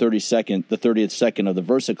it through the 30th second of the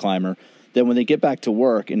Versa Climber, then when they get back to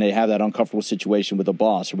work and they have that uncomfortable situation with a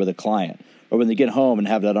boss or with a client, or when they get home and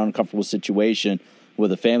have that uncomfortable situation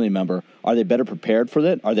with a family member, are they better prepared for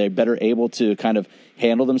that? Are they better able to kind of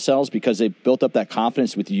handle themselves because they built up that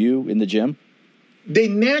confidence with you in the gym? They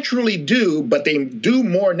naturally do, but they do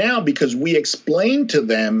more now because we explain to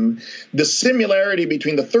them the similarity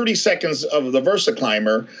between the 30 seconds of the Versa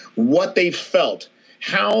Climber, what they felt,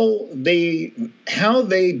 how they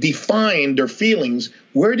defined their feelings.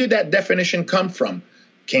 Where did that definition come from?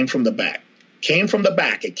 Came from the back.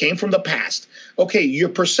 It came from the past. Okay, your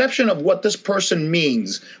perception of what this person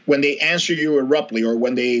means when they answer you abruptly or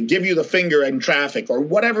when they give you the finger in traffic or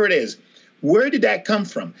whatever it is, where did that come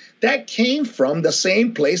from? That came from the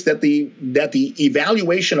same place that the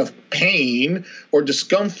evaluation of pain or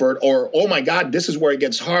discomfort or, oh my God, this is where it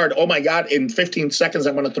gets hard. Oh my God, in 15 seconds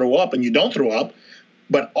I'm going to throw up, and you don't throw up.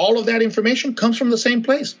 But all of that information comes from the same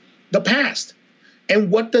place, the past. And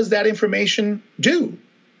what does that information do?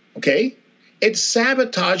 Okay, it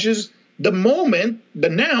sabotages the moment, the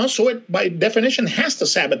now, so it by definition has to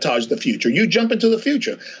sabotage the future. You jump into the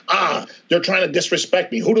future. They're trying to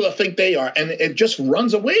disrespect me. Who do they think they are? And it just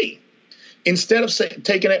runs away. Instead of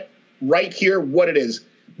taking it right here, what it is.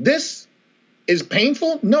 This is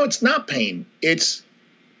painful? No, it's not pain. It's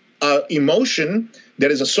emotion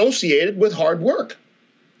that is associated with hard work.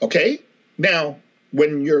 Okay? Now,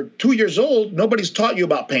 when you're 2 years old, nobody's taught you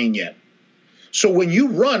about pain yet. So when you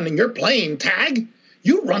run and you're playing tag,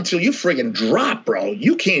 you run till you friggin' drop, bro.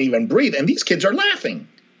 You can't even breathe. And these kids are laughing.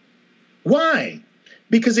 Why?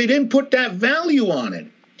 Because they didn't put that value on it.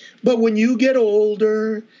 But when you get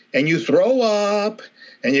older and you throw up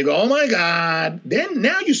and you go, oh my God, then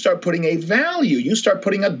now you start putting a value. You start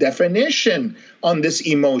putting a definition on this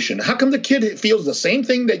emotion. How come the kid feels the same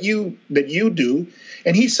thing that you do,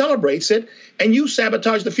 and he celebrates it, and you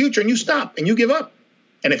sabotage the future, and you stop, and you give up?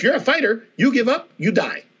 And if you're a fighter, you give up, you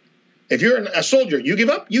die. If you're a soldier, you give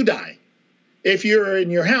up, you die. If you're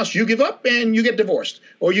in your house, you give up and you get divorced.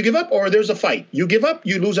 Or you give up or there's a fight. You give up,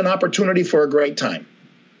 you lose an opportunity for a great time.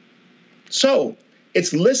 So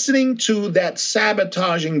it's listening to that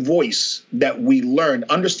sabotaging voice that we learn.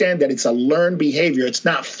 Understand that it's a learned behavior. It's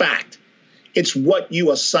not fact. It's what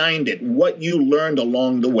you assigned it, what you learned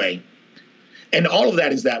along the way. And all of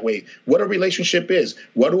that is that way. What a relationship is.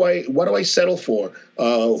 What do I settle for?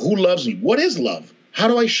 Who loves me? What is love? How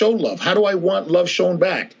do I show love? How do I want love shown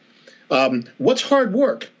back? What's hard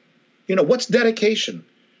work? What's dedication?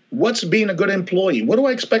 What's being a good employee? What do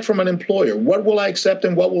I expect from an employer? What will I accept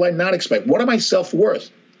and what will I not expect? What am I self-worth?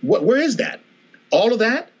 Where is that? All of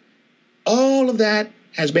that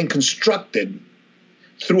has been constructed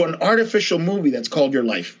through an artificial movie that's called your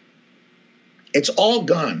life. It's all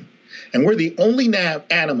gone. And we're the only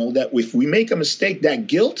animal that if we make a mistake, that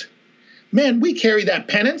guilt, man, we carry that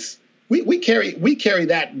penance. We carry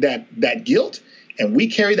that guilt, and we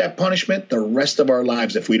carry that punishment the rest of our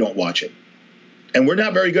lives if we don't watch it. And we're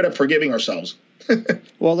not very good at forgiving ourselves.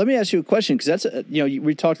 Well, let me ask you a question, because that's,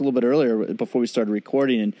 we talked a little bit earlier before we started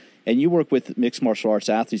recording, and you work with mixed martial arts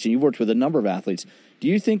athletes, and you've worked with a number of athletes. Do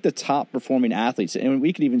you think the top performing athletes, and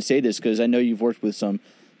we can even say this because I know you've worked with some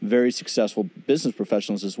very successful business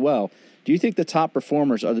professionals as well, do you think the top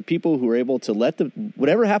performers are the people who are able to let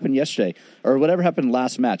whatever happened yesterday or whatever happened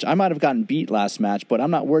last match? I might have gotten beat last match, but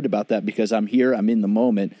I'm not worried about that because I'm here, I'm in the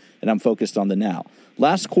moment, and I'm focused on the now.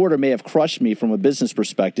 Last quarter may have crushed me from a business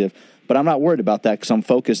perspective, but I'm not worried about that because I'm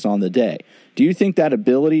focused on the day. Do you think that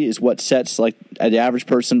ability is what sets like the average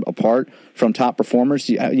person apart from top performers?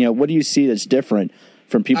 What do you see that's different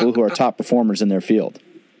from people who are top performers in their field?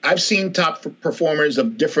 I've seen top performers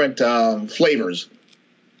of different flavors.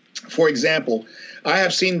 For example, I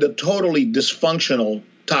have seen the totally dysfunctional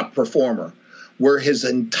top performer where his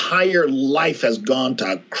entire life has gone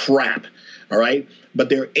to crap, all right? But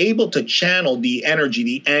they're able to channel the energy,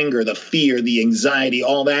 the anger, the fear, the anxiety,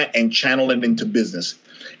 all that, and channel it into business.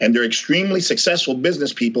 And they're extremely successful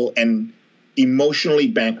business people and emotionally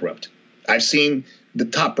bankrupt. I've seen the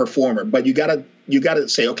top performer, but you gotta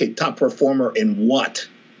say, okay, top performer in what?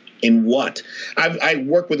 In what? I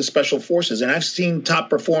work with the special forces, and I've seen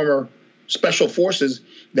top performer special forces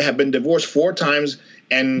that have been divorced 4 times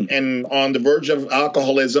and on the verge of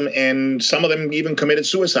alcoholism, and some of them even committed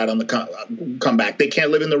suicide on the comeback. They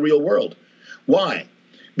can't live in the real world. Why?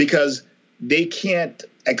 Because they can't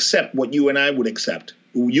accept what you and I would accept.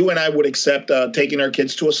 You and I would accept taking our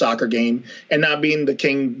kids to a soccer game and not being the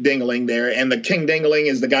king dingling there. And the king dingling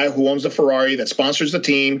is the guy who owns the Ferrari that sponsors the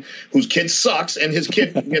team, whose kid sucks, and his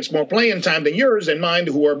kid gets more playing time than yours and mine,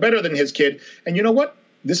 who are better than his kid. And you know what?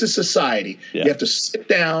 This is society. Yeah. You have to sit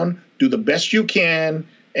down, do the best you can,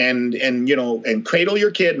 and cradle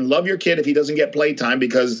your kid and love your kid if he doesn't get play time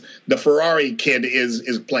because the Ferrari kid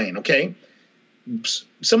is playing. Okay.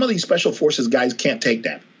 Some of these special forces guys can't take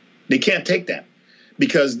that. They can't take that.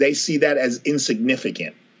 Because they see that as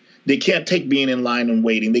insignificant. They can't take being in line and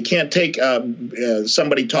waiting. They can't take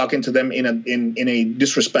somebody talking to them in a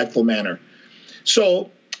disrespectful manner. So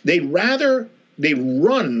they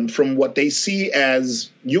run from what they see as,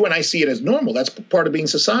 you and I see it as normal. That's part of being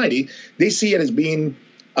society. They see it as being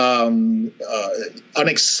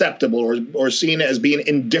unacceptable or seen as being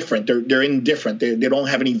indifferent. They're indifferent. They don't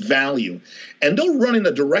have any value. And they'll run in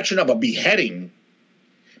the direction of a beheading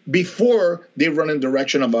before they run in the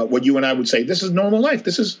direction of what you and I would say, this is normal life.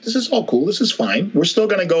 This is all cool. This is fine. We're still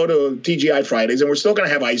going to go to TGI Fridays and we're still going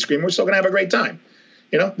to have ice cream. We're still going to have a great time.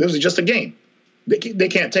 This is just a game. They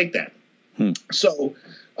can't take that. So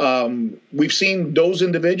we've seen those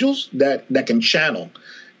individuals that can channel.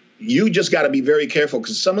 You just got to be very careful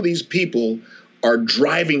because some of these people are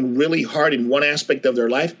driving really hard in one aspect of their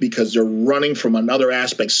life because they're running from another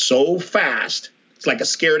aspect so fast. It's like a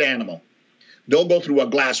scared animal. They'll go through a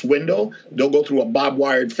glass window. They'll go through a barbed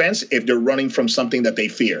wired fence if they're running from something that they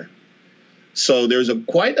fear. So there's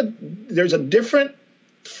a different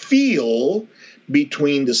feel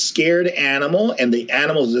between the scared animal and the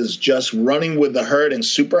animal that's just running with the herd and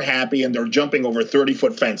super happy and they're jumping over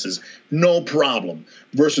 30-foot fences, no problem,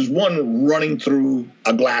 versus one running through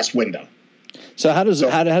a glass window. So how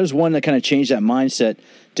does one that kind of change that mindset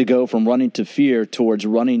to go from running to fear towards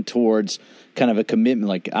running towards kind of a commitment?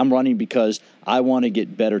 Like, I'm running because I want to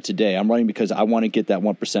get better today. I'm running because I want to get that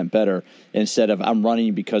 1% better, instead of I'm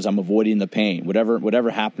running because I'm avoiding the pain. Whatever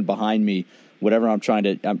happened behind me, whatever I'm trying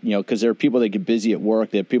to, because there are people that get busy at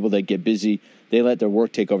work. There are people that get busy. They let their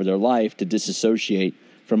work take over their life to disassociate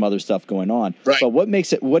from other stuff going on. Right. But what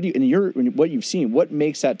makes it? What you've seen? What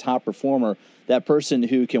makes that top performer? That person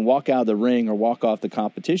who can walk out of the ring or walk off the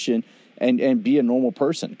competition and be a normal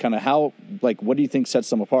person? Kind of how, like, what do you think sets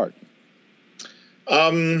them apart?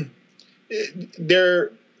 You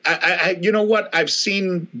know what? I've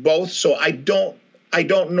seen both, so I don't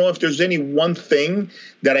know if there's any one thing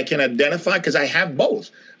that I can identify, because I have both.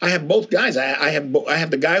 I have both guys. I have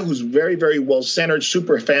the guy who's very, very well-centered,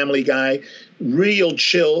 super family guy, real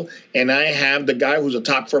chill, and I have the guy who's a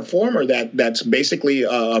top performer that's basically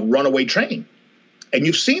a runaway train. And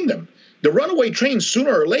you've seen them. The runaway train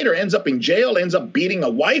sooner or later ends up in jail, ends up beating a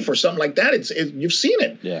wife or something like that. You've seen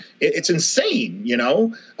it. Yeah. It's insane,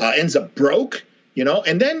 ends up broke,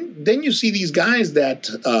 and then you see these guys that,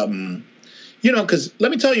 because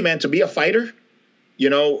let me tell you, man, to be a fighter,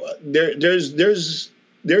 there's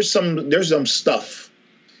some stuff.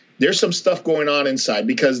 There's some stuff going on inside,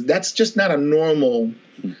 because that's just not a normal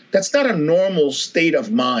state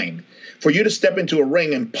of mind. For you to step into a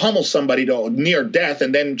ring and pummel somebody to near death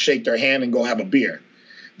and then shake their hand and go have a beer.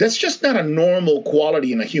 That's just not a normal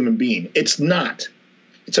quality in a human being. It's not.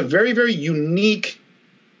 It's a very, very unique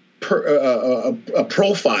profile,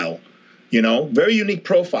 very unique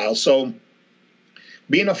profile. So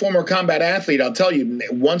being a former combat athlete, I'll tell you,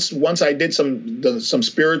 once I did some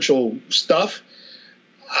spiritual stuff,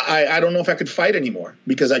 I don't know if I could fight anymore,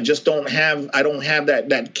 because I don't have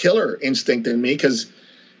that killer instinct in me, because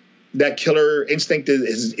that killer instinct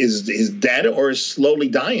is dead or is slowly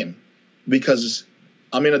dying, because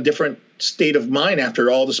I'm in a different state of mind after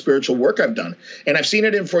all the spiritual work I've done. And I've seen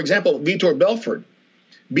it in, for example, Vitor Belfort.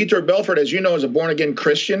 Vitor Belfort, as you know, is a born-again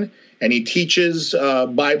Christian, and he teaches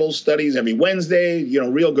Bible studies every Wednesday,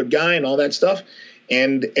 real good guy and all that stuff.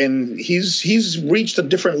 And he's reached a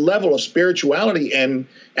different level of spirituality, and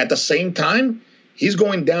at the same time, he's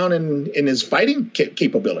going down in his fighting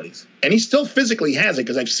capabilities. And he still physically has it,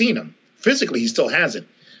 because I've seen him. Physically, he still has it.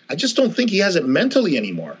 I just don't think he has it mentally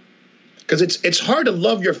anymore. Because it's hard to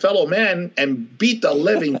love your fellow man and beat the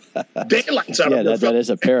living daylights out of your that is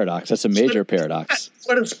a paradox. That's a major paradox.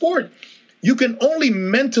 But in sport, you can only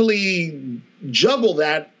mentally juggle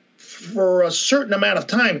that for a certain amount of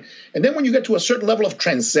time. And then when you get to a certain level of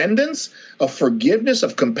transcendence, of forgiveness,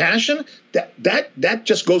 of compassion, that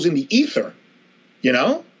just goes in the ether.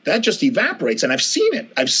 That just evaporates, and I've seen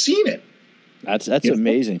it. That's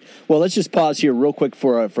amazing. Well, let's just pause here real quick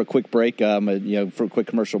for a quick break, for a quick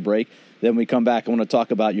commercial break. Then we come back. I want to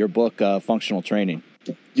talk about your book, Functional Training.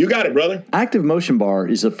 You got it, brother. Active Motion Bar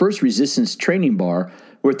is the first resistance training bar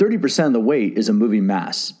where 30% of the weight is a moving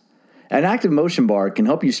mass. An Active Motion Bar can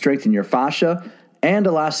help you strengthen your fascia and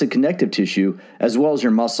elastic connective tissue, as well as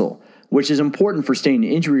your muscle, which is important for staying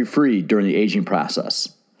injury-free during the aging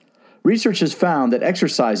process. Research has found that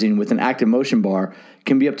exercising with an Active Motion Bar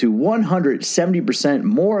can be up to 170%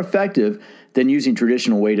 more effective than using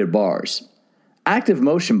traditional weighted bars. Active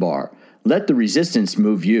Motion Bar. Let the resistance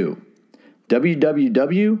move you.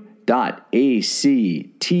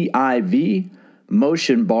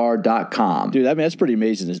 www.activmotionbar.com. Dude, that's pretty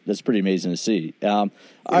amazing. That's pretty amazing to see. All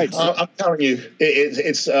right, I'm telling you,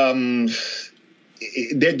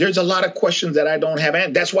 there's a lot of questions that I don't have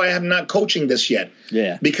answered. That's why I'm not coaching this yet.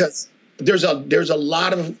 Yeah, because there's a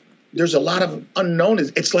lot of unknown.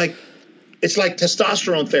 It's like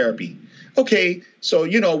testosterone therapy. Okay, so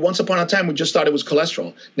once upon a time we just thought it was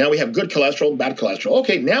cholesterol. Now we have good cholesterol, bad cholesterol.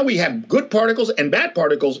 Okay, now we have good particles and bad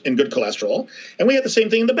particles in good cholesterol, and we have the same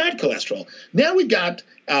thing in the bad cholesterol. Now we've got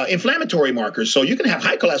inflammatory markers. So you can have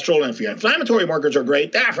high cholesterol, and if your inflammatory markers are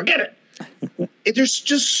great, forget it. There's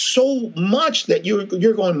just so much that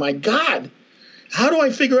you're going, my God, how do I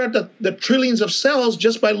figure out the trillions of cells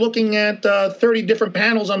just by looking at 30 different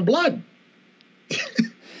panels on blood?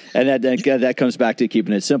 And that comes back to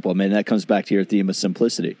keeping it simple. I mean, that comes back to your theme of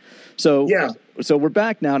simplicity. So, yeah. So we're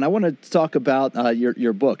back now, and I want to talk about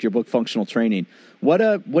your book, Functional Training. What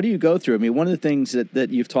do you go through? I mean, one of the things that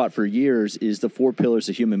you've taught for years is the 4 pillars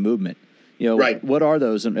of human movement. Right. What are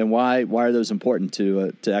those, and why are those important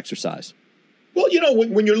to exercise? Well,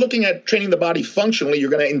 when you're looking at training the body functionally, you're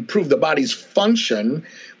going to improve the body's function.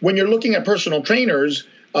 When you're looking at personal trainers,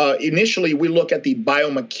 initially we look at the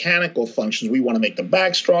biomechanical functions. We want to make the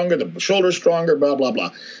back stronger, the shoulders stronger, blah, blah,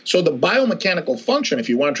 blah. So the biomechanical function, if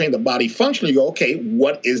you want to train the body functionally, you go, okay,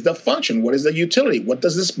 what is the function? What is the utility? What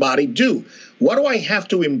does this body do? What do I have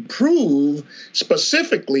to improve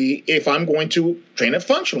specifically if I'm going to train it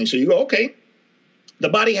functionally? So you go, okay, the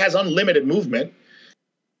body has unlimited movement.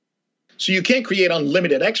 So you can't create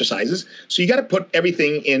unlimited exercises. So you got to put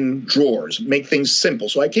everything in drawers, make things simple.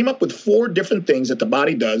 So I came up with 4 different things that the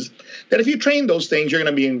body does that if you train those things, you're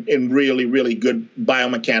going to be in really, really good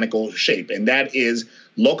biomechanical shape. And that is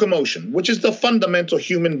locomotion, which is the fundamental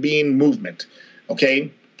human being movement.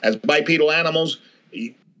 Okay. As bipedal animals,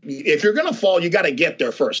 if you're going to fall, you got to get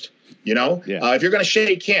there first. You know, if you're going to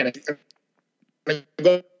shake hands, if you're going to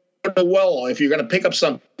go to the well, if you're going to pick up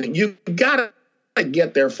something, you got to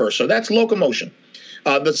get there first. So that's locomotion.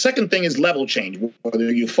 The second thing is level change.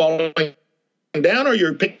 Whether you're falling down or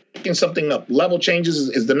you're picking something up, level changes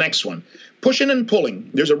is the next one. Pushing and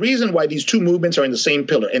pulling. There's a reason why these 2 movements are in the same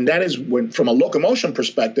pillar, and that is when, from a locomotion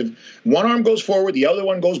perspective, one arm goes forward, the other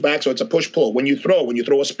one goes back, so it's a push-pull. When you throw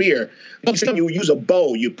a spear, you use a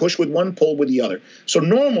bow. You push with one, pull with the other. So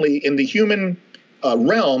normally in the human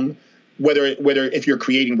realm, whether if you're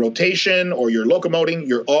creating rotation or you're locomoting,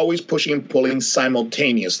 you're always pushing and pulling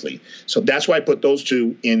simultaneously. So that's why I put those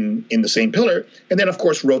 2 in the same pillar. And then, of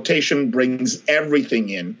course, rotation brings everything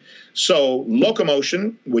in. So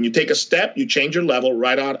locomotion, when you take a step, you change your level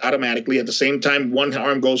right out automatically. At the same time, one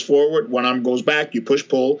arm goes forward, one arm goes back, you push,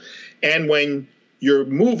 pull. And when you're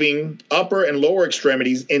moving upper and lower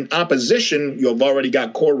extremities in opposition, you've already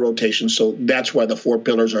got core rotation. So that's why the 4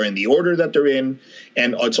 pillars are in the order that they're in,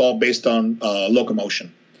 and it's all based on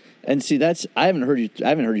locomotion. And see, I haven't heard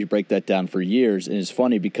you break that down for years. And it's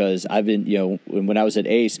funny because I've been, when I was at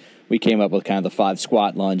ACE, we came up with kind of the 5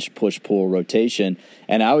 squat, lunge, push, pull, rotation.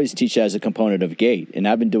 And I always teach that as a component of gait. And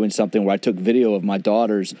I've been doing something where I took video of my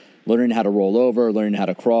daughters learning how to roll over, learning how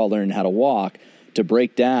to crawl, learning how to walk, to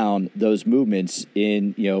break down those movements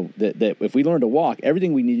in, that if we learn to walk,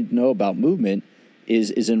 everything we need to know about movement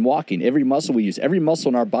is in walking. Every muscle we use, every muscle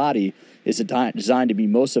in our body is designed to be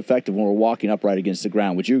most effective when we're walking upright against the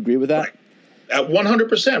ground. Would you agree with that? Right.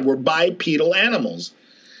 100%. We're bipedal animals.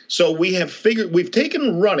 So we've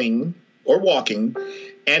taken running or walking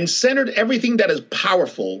and centered everything that is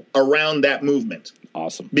powerful around that movement.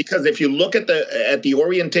 Awesome. Because if you look at the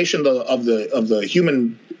orientation of the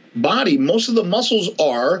human body, most of the muscles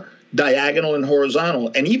are diagonal and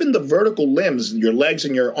horizontal, and even the vertical limbs, your legs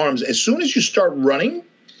and your arms, as soon as you start running,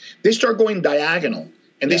 they start going diagonal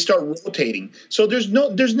and they start rotating. So there's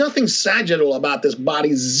nothing sagittal about this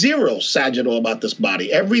body, zero sagittal about this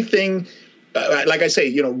body. Everything, like I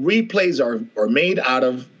say, replays are made out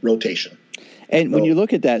of rotation. And when you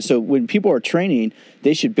look at that, so when people are training,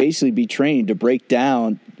 they should basically be trained to break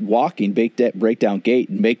down walking, break down gait,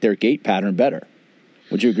 and make their gait pattern better.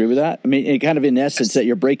 Would you agree with that? I mean, kind of in essence, that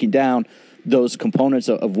you're breaking down those components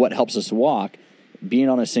of what helps us walk, being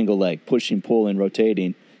on a single leg, pushing, pulling,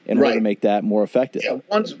 rotating, in order to make that more effective. Yeah,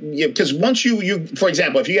 because once you, for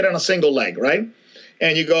example, if you get on a single leg, right,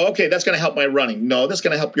 and you go, okay, that's going to help my running. No, that's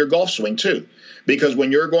going to help your golf swing too, because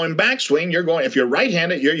when you're going backswing, if you're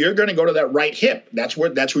right-handed, you're going to go to that right hip. That's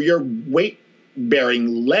where your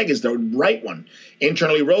weight-bearing leg is, the right one,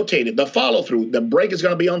 internally rotated. The follow-through, the break is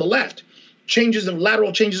going to be on the left.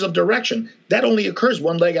 Lateral changes of direction, that only occurs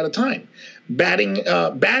one leg at a time. Batting,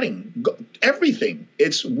 everything.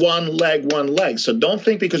 It's one leg. So don't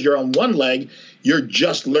think because you're on one leg, you're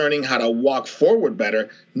just learning how to walk forward better.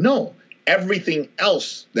 No, everything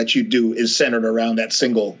else that you do is centered around that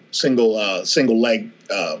single leg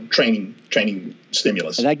training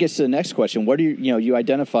stimulus. And that gets to the next question. What do you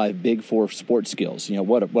identify big 4 sports skills?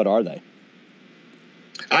 What are they?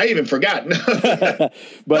 I even forgot.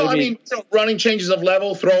 But I mean, running, changes of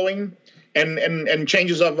level, throwing, and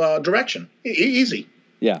changes of direction. Easy.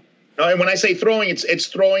 Yeah. And when I say throwing, it's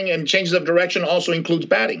throwing, and changes of direction also includes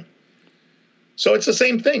batting. So it's the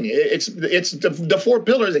same thing. It's the 4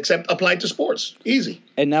 pillars except applied to sports. Easy.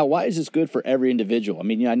 And now, why is this good for every individual? I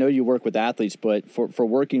mean, I know you work with athletes, but for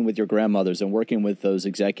working with your grandmothers and working with those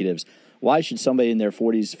executives, why should somebody in their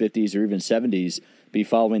 40s, 50s, or even 70s be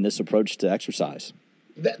following this approach to exercise?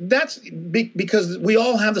 That's because we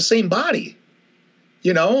all have the same body.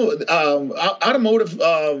 Automotive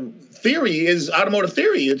theory is automotive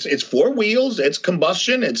theory. It's 4 wheels, it's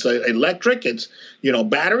combustion, it's electric, it's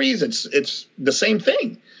batteries, it's the same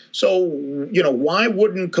thing. So why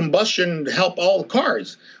wouldn't combustion help all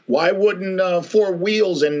cars? Why wouldn't 4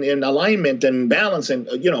 wheels and alignment and balance and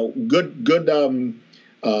good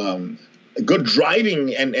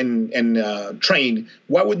driving and train?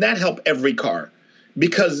 Why would that help every car?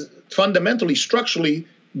 because fundamentally, structurally,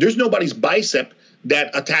 there's nobody's bicep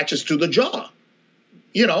that attaches to the jaw.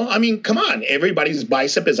 You know, I mean, come on, everybody's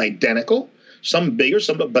bicep is identical. Some bigger,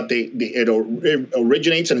 some, but it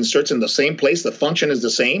originates and inserts in the same place. The function is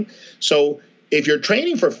the same. So if you're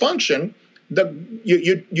training for function,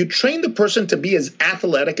 you train the person to be as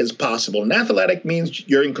athletic as possible. And athletic means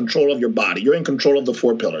you're in control of your body. You're in control of the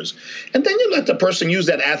 4 pillars. And then you let the person use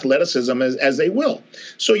that athleticism as they will.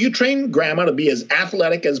 So you train grandma to be as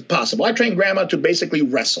athletic as possible. I train grandma to basically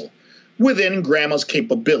wrestle within grandma's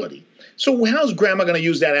capability. So how's grandma going to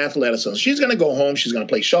use that athleticism? She's going to go home. She's going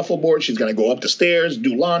to play shuffleboard. She's going to go up the stairs,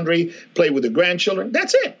 do laundry, play with the grandchildren.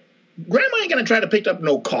 That's it. Grandma ain't going to try to pick up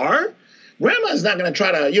no car. Grandma is not going to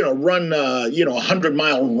try to, run, a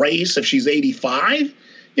 100-mile race if she's 85.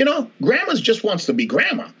 Grandma just wants to be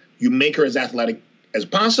grandma. You make her as athletic as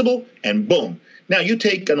possible, and boom. Now, you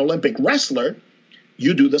take an Olympic wrestler,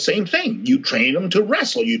 you do the same thing. You train him to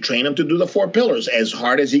wrestle. You train him to do the 4 pillars as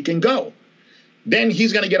hard as he can go. Then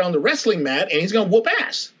he's going to get on the wrestling mat and he's going to whoop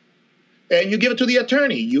ass. And you give it to the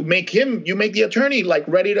attorney. You make the attorney like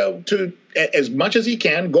ready to as much as he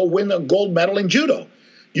can go win the gold medal in judo.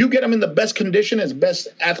 You get him in the best condition, as best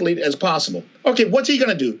athlete as possible. Okay, what's he going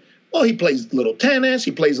to do? Well, he plays a little tennis.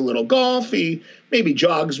 He plays a little golf. He maybe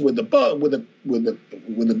jogs with the dog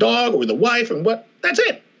or with the wife, and what? That's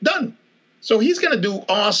it. Done. So he's going to do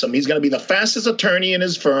awesome. He's going to be the fastest attorney in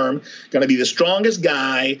his firm, going to be the strongest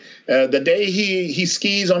guy. The day he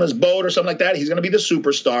skis on his boat or something like that, he's going to be the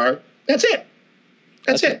superstar. That's it.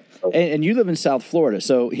 That's it. And you live in South Florida,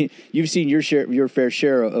 so you've seen your fair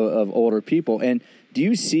share of older people. And do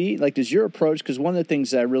you see, does your approach, because one of the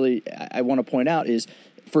things that I want to point out is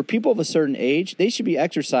for people of a certain age, they should be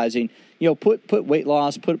exercising, put weight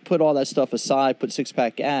loss, put all that stuff aside, put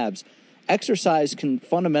 6-pack abs. Exercise can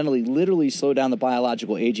fundamentally, literally slow down the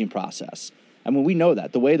biological aging process. I mean, we know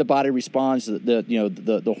that the way the body responds,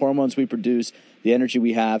 the hormones we produce, the energy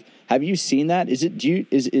we have. Have you seen that?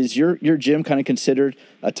 Is your gym kind of considered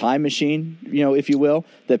a time machine, if you will,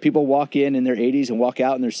 that people walk in their 80s and walk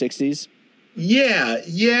out in their 60s?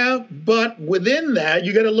 Yeah, but within that,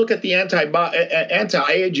 you got to look at the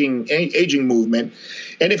anti-aging movement.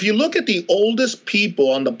 And if you look at the oldest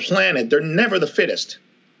people on the planet, they're never the fittest.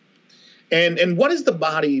 And what is the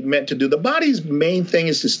body meant to do? The body's main thing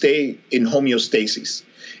is to stay in homeostasis.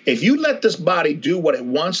 If you let this body do what it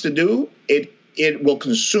wants to do, it will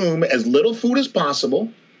consume as little food as possible,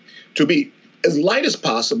 to be as light as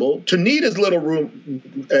possible, to need as little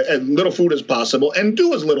food as possible, and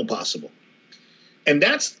do as little possible. And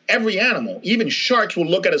that's every animal. Even sharks will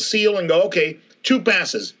look at a seal and go, okay, 2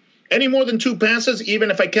 passes. Any more than 2 passes,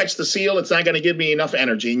 even if I catch the seal, it's not going to give me enough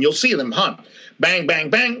energy. And you'll see them hunt. Bang,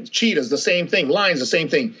 bang, bang. Cheetahs, the same thing. Lions, the same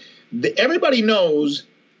thing. Everybody knows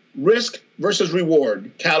risk versus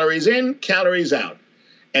reward. Calories in, calories out.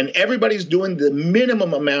 And everybody's doing the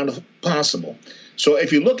minimum amount of possible. So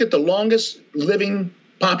if you look at the longest living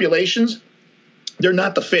populations, they're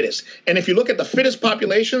not the fittest. And if you look at the fittest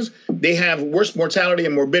populations, they have worse mortality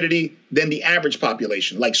and morbidity than the average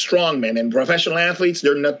population. Like strongmen and professional athletes,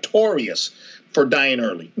 they're notorious for dying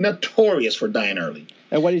early. Notorious for dying early.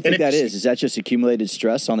 And what do you think that is? Is that just accumulated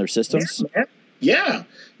stress on their systems? Yeah.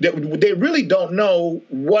 They really don't know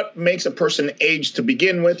what makes a person age to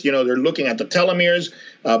begin with. They're looking at the telomeres,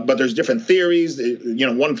 but there's different theories.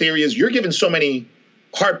 One theory is you're given so many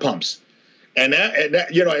heart pumps. And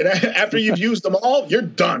after you've used them all, you're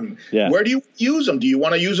done. Yeah. Where do you use them? Do you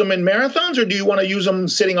want to use them in marathons, or do you want to use them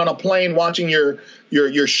sitting on a plane watching your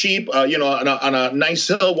sheep, on a nice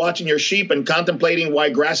hill watching your sheep and contemplating why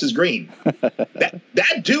grass is green?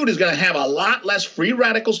 that dude is going to have a lot less free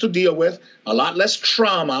radicals to deal with, a lot less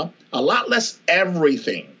trauma, a lot less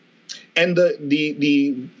everything. And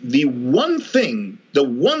the one thing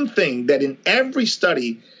that in every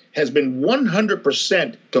study has been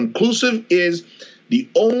 100% conclusive is the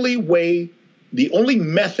only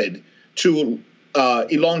method to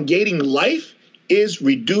elongating life is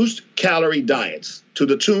reduced calorie diets to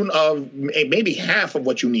the tune of maybe half of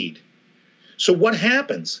what you need. So what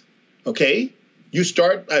happens? Okay, you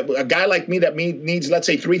start a guy like me that needs, let's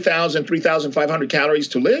say, 3,000, 3,500 calories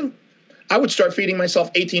to live. I would start feeding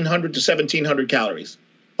myself 1,800 to 1,700 calories.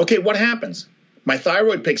 Okay, what happens? My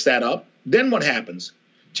thyroid picks that up. Then what happens?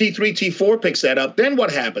 T3, T4 picks that up. Then what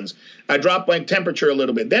happens? I drop my temperature a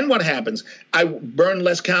little bit. Then what happens? I burn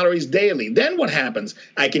less calories daily. Then what happens?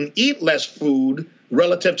 I can eat less food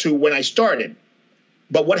relative to when I started.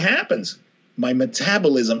 But what happens? My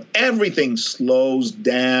metabolism, everything slows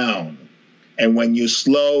down. And when you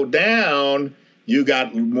slow down, you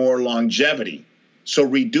got more longevity. So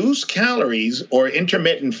reduced calories, or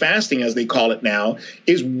intermittent fasting, as they call it now,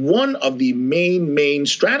 is one of the main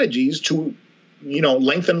strategies to,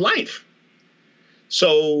 lengthen life.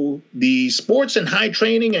 So the sports and high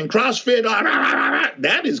training and CrossFit,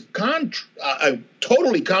 that is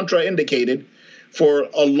totally contraindicated for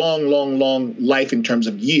a long life in terms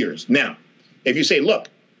of years. Now, if you say, look,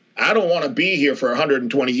 I don't want to be here for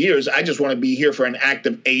 120 years, I just want to be here for an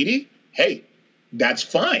active 80, hey, that's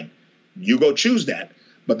fine. You go choose that.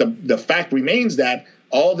 But the fact remains that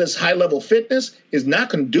all this high-level fitness is not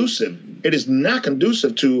conducive. It is not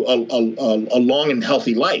conducive to a long and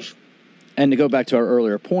healthy life. And to go back to our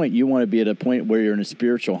earlier point, you want to be at a point where you're in a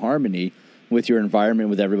spiritual harmony with your environment,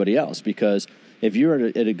 with everybody else. Because if you're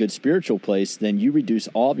at a good spiritual place, then you reduce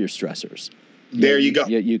all of your stressors. There you go.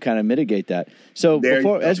 You kind of mitigate that. So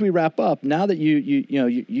as we wrap up, now that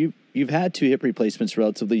you've had 2 hip replacements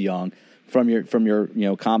relatively young from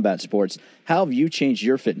your combat sports, how have you changed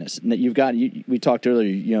your fitness? We talked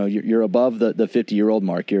earlier, you're above the 50-year-old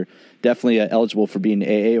mark. You're definitely eligible for being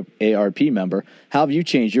an AARP member. How have you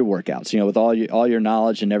changed your workouts? With all your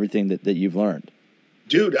knowledge and everything that you've learned.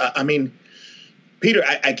 Dude, I mean, Peter,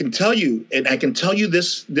 I can tell you, and I can tell you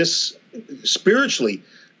this spiritually,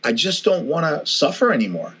 I just don't want to suffer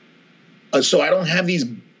anymore. So I don't have these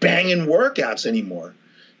banging workouts anymore.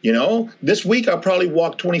 This week I'll probably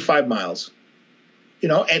walk 25 miles,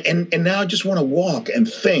 and now I just want to walk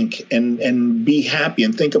and think and be happy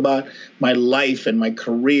and think about my life and my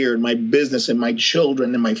career and my business and my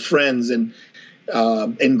children and my friends and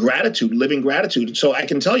gratitude, living gratitude. So I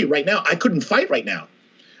can tell you right now, I couldn't fight right now.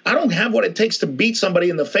 I don't have what it takes to beat somebody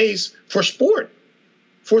in the face for sport.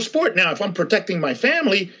 Now, if I'm protecting my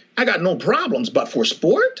family, I got no problems. But for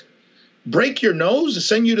sport, break your nose,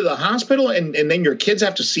 send you to the hospital, and then your kids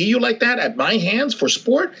have to see you like that at my hands for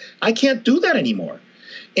sport, I can't do that anymore.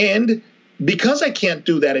 And because I can't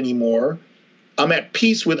do that anymore, I'm at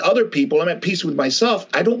peace with other people. I'm at peace with myself.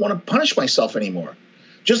 I don't want to punish myself anymore.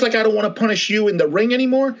 Just like I don't want to punish you in the ring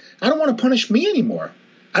anymore, I don't want to punish me anymore.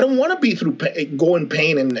 I don't want to go in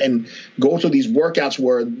pain and go through these workouts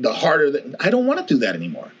where I don't want to do that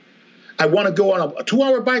anymore. I want to go on a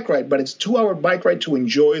 2-hour bike ride, but it's a 2-hour bike ride to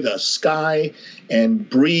enjoy the sky and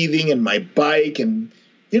breathing and my bike. And,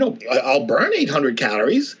 I'll burn 800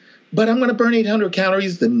 calories, but I'm going to burn 800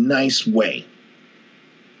 calories the nice way.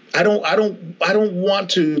 I don't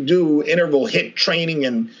want to do interval HIIT training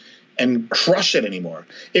and crush it anymore.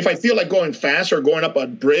 If I feel like going fast or going up a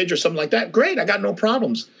bridge or something like that, great, I got no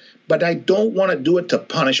problems. But I don't want to do it to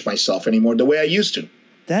punish myself anymore the way I used to.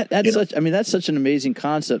 That's such an amazing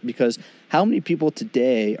concept, because how many people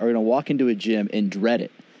today are going to walk into a gym and dread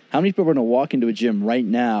it? How many people are going to walk into a gym right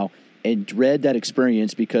now and dread that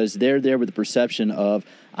experience because they're there with the perception of,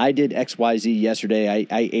 I did XYZ yesterday, I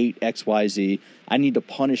ate XYZ, I need to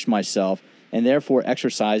punish myself, and therefore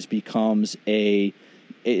exercise becomes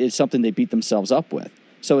it's something they beat themselves up with.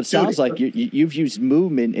 So it sounds like you've used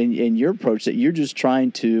movement in your approach, that you're just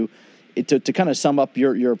trying to kind of sum up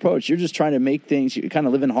your approach. You're just trying to make things, you kind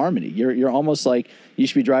of live in harmony. You're almost like you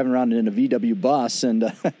should be driving around in a VW bus and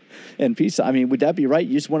peace. I mean, would that be right?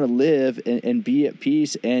 You just want to live and be at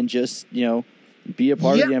peace and just, be a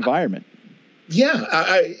part of the environment.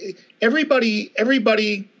 Yeah.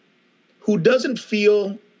 Everybody who doesn't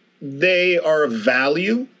feel they are of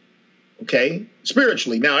value, okay,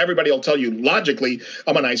 spiritually. Now, everybody will tell you logically,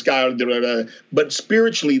 I'm a nice guy, but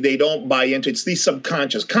spiritually, they don't buy into it. It's the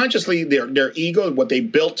subconscious. Consciously, their ego, what they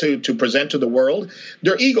built to present to the world,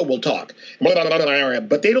 their ego will talk,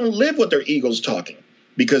 but they don't live what their ego's talking,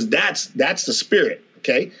 because that's the spirit,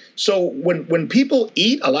 okay? So when people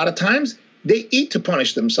eat, a lot of times, they eat to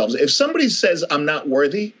punish themselves. If somebody says, I'm not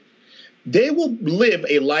worthy, they will live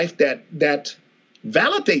a life that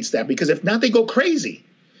validates that, because if not, they go crazy.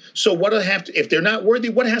 So if they're not worthy,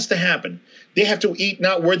 what has to happen? They have to eat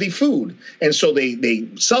not worthy food. And so they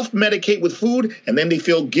self-medicate with food, and then they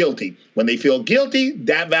feel guilty. When they feel guilty,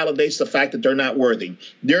 that validates the fact that they're not worthy.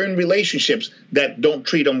 They're in relationships that don't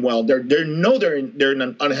treat them well. They're in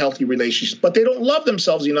an unhealthy relationship, but they don't love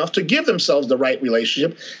themselves enough to give themselves the right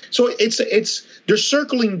relationship. So they're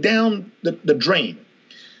circling down the drain.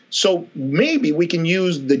 So maybe we can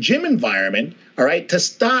use the gym environment, all right, to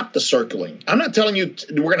stop the circling. I'm not telling you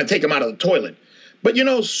we're going to take them out of the toilet, but,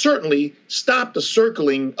 certainly stop the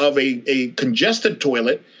circling of a congested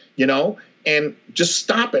toilet, and just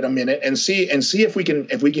stop it a minute and see if we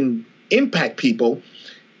can impact people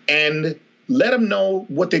and let them know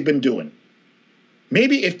what they've been doing.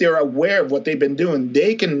 Maybe if they're aware of what they've been doing,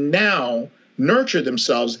 they can now nurture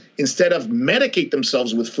themselves instead of medicate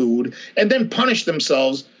themselves with food and then punish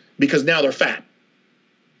themselves because now they're fat.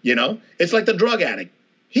 It's like the drug addict.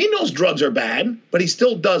 He knows drugs are bad, but he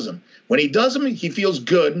still does them. When he does them, he feels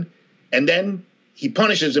good, and then he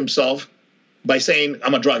punishes himself by saying,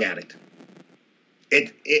 I'm a drug addict.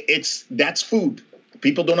 That's food.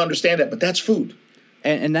 People don't understand that, but that's food.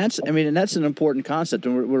 And that's an important concept,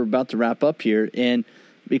 and we're about to wrap up here. And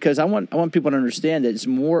because I want people to understand that it's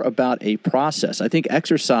more about a process. I think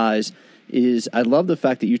exercise is. I love the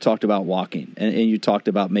fact that you talked about walking, and you talked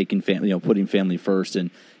about making family, putting family first. And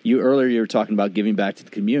you were talking about giving back to the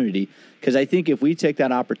community. Because I think if we take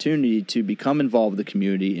that opportunity to become involved with the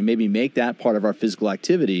community and maybe make that part of our physical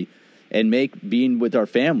activity, and make being with our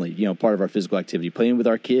family, part of our physical activity, playing with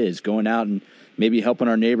our kids, going out and maybe helping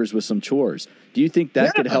our neighbors with some chores. Do you think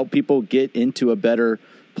that could help people get into a better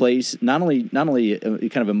place, not only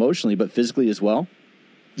kind of emotionally, but physically as well?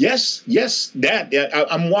 Yes, that.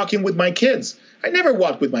 I'm walking with my kids. I never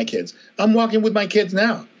walked with my kids. I'm walking with my kids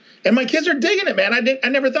now. And my kids are digging it, man. I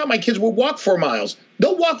never thought my kids would walk 4 miles.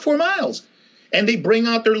 They'll walk 4 miles. And they bring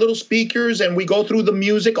out their little speakers and we go through the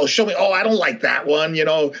music. Oh, show me. Oh, I don't like that one.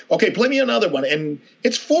 Okay, play me another one. And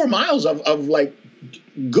it's 4 miles of like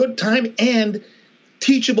good time and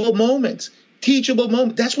teachable moments.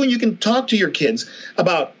 That's when you can talk to your kids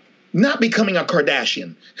about not becoming a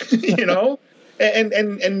Kardashian,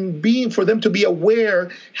 and being for them to be aware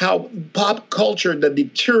how pop culture, the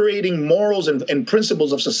deteriorating morals and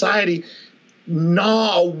principles of society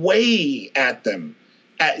gnaw away at them,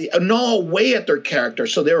 gnaw away at their character.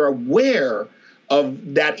 So they're aware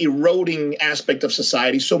of that eroding aspect of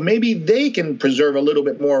society. So maybe they can preserve a little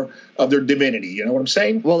bit more of their divinity. You know what I'm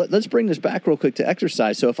saying? Well, let's bring this back real quick to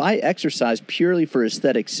exercise. So if I exercise purely for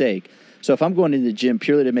aesthetic's sake, so if I'm going into the gym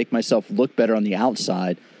purely to make myself look better on the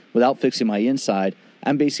outside without fixing my inside,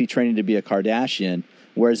 I'm basically training to be a Kardashian.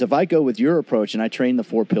 Whereas if I go with your approach and I train the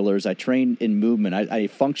 4 pillars, I train in movement, I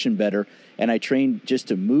function better, and I train just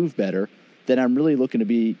to move better, then I'm really looking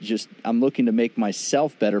to I'm looking to make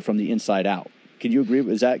myself better from the inside out. Can you agree?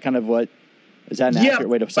 Is that an accurate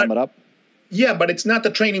way to sum it up? Yeah, but it's not the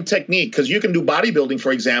training technique, because you can do bodybuilding,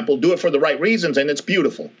 for example, do it for the right reasons, and it's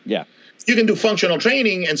beautiful. Yeah. You can do functional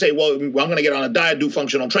training and say, well, I'm going to get on a diet, do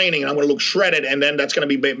functional training, and I'm going to look shredded, and then that's going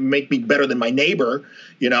to make me better than my neighbor,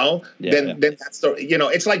 Then that's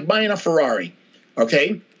it's like buying a Ferrari,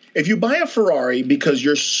 okay? If you buy a Ferrari because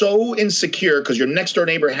you're so insecure because your next door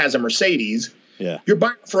neighbor has a Mercedes, you're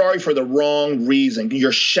buying a Ferrari for the wrong reason.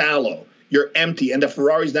 You're shallow, you're empty, and the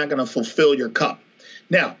Ferrari's not going to fulfill your cup.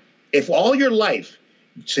 Now, if all your life,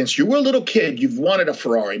 since you were a little kid, you've wanted a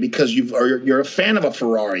Ferrari because you're a fan of a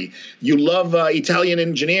Ferrari. You love Italian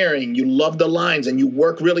engineering. You love the lines, and you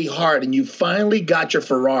work really hard, and you finally got your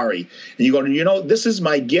Ferrari. And you go, this is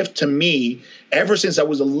my gift to me. Ever since I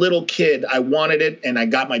was a little kid, I wanted it, and I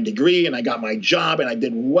got my degree, and I got my job, and I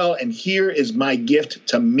did well, and here is my gift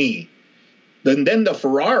to me. Then the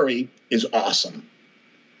Ferrari is awesome.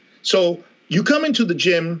 So you come into the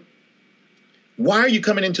gym. Why are you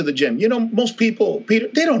coming into the gym? Most people, Peter,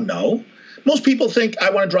 they don't know. Most people think I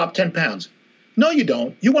want to drop 10 pounds. No, you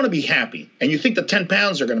don't. You want to be happy. And you think the 10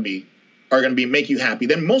 pounds are going to make you happy.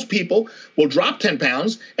 Then most people will drop 10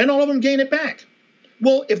 pounds and all of them gain it back.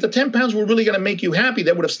 Well, if the 10 pounds were really going to make you happy,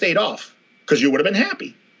 they would have stayed off because you would have been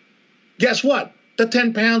happy. Guess what? The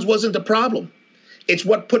 10 pounds wasn't the problem. It's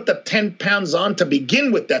what put the 10 pounds on to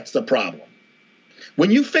begin with that's the problem. When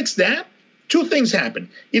you fix that, 2 things happen.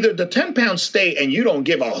 Either the 10 pounds stay and you don't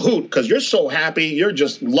give a hoot because you're so happy, you're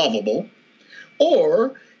just lovable,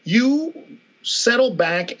 or you settle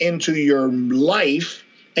back into your life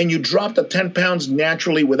and you drop the 10 pounds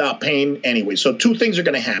naturally without pain anyway. So 2 things are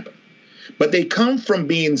going to happen. But they come from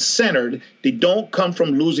being centered. They don't come from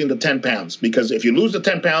losing the 10 pounds. Because if you lose the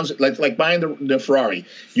 10 pounds, like buying the Ferrari,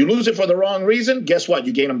 you lose it for the wrong reason, guess what?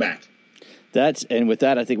 You gain them back. And with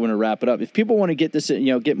that, I think we're going to wrap it up. If people want to get this,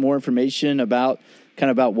 get more information about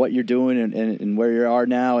what you're doing and where you are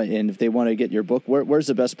now, and if they want to get your book, where's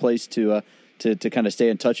the best place to kind of stay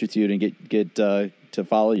in touch with you and get to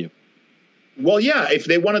follow you? Well, yeah, if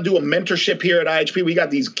they want to do a mentorship here at IHP, we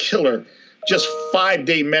got these killer, just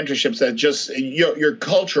 5-day mentorships that just you're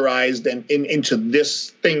culturized and into this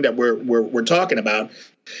thing that we're talking about.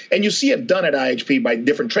 And you see it done at IHP by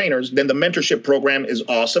different trainers, then the mentorship program is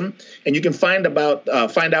awesome. And you can find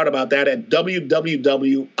out about that at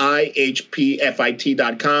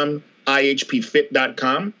www.ihpfit.com,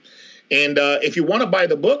 ihpfit.com. And if you want to buy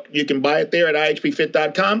the book, you can buy it there at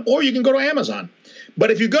ihpfit.com, or you can go to Amazon.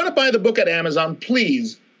 But if you're going to buy the book at Amazon,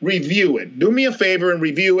 please review it. Do me a favor and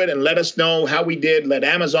review it and let us know how we did. Let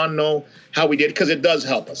Amazon know how we did, because it does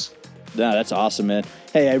help us. No, that's awesome, man.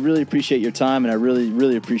 Hey, I really appreciate your time, and I really,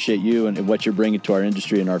 really appreciate you and what you're bringing to our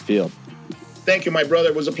industry and our field. Thank you, my brother.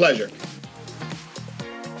 It was a pleasure.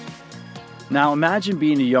 Now, imagine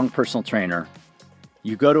being a young personal trainer.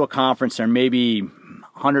 You go to a conference, there may be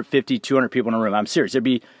 150, 200 people in a room. I'm serious. There'd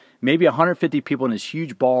be maybe 150 people in this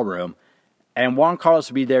huge ballroom, and Juan Carlos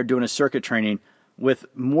would be there doing a circuit training with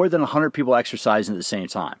more than 100 people exercising at the same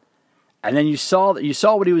time. And then you saw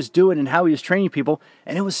what he was doing and how he was training people,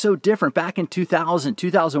 and it was so different. Back in 2000,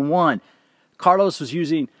 2001, Carlos was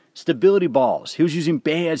using stability balls. He was using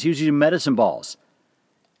bands. He was using medicine balls.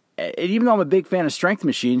 And even though I'm a big fan of strength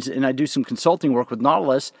machines and I do some consulting work with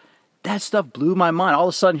Nautilus, that stuff blew my mind. All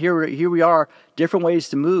of a sudden, here we are, different ways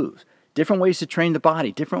to move, different ways to train the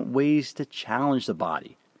body, different ways to challenge the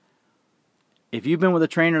body. If you've been with a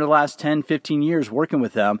trainer the last 10, 15 years working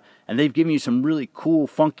with them, and they've given you some really cool,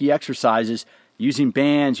 funky exercises using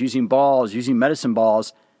bands, using balls, using medicine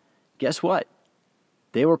balls, guess what?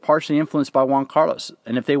 They were partially influenced by Juan Carlos.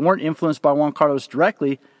 And if they weren't influenced by Juan Carlos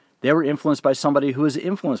directly, they were influenced by somebody who was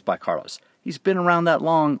influenced by Carlos. He's been around that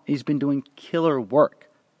long. He's been doing killer work.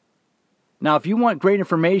 Now, if you want great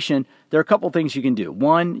information, there are a couple things you can do.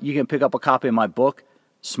 One, you can pick up a copy of my book,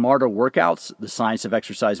 Smarter Workouts, The Science of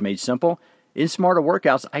Exercise Made Simple. In Smarter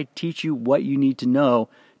Workouts, I teach you what you need to know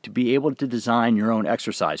to be able to design your own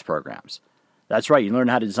exercise programs. That's right, you learn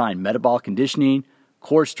how to design metabolic conditioning,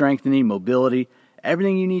 core strengthening, mobility,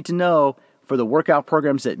 everything you need to know for the workout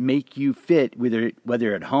programs that make you fit, whether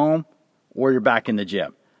you're at home or you're back in the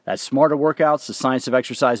gym. That's Smarter Workouts, The Science of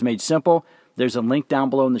Exercise Made Simple. There's a link down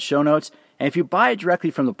below in the show notes. And if you buy it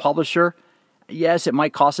directly from the publisher, yes, it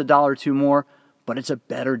might cost $1 or $2 more, but it's a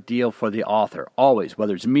better deal for the author. Always,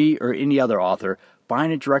 whether it's me or any other author,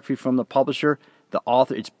 buying it directly from the publisher, the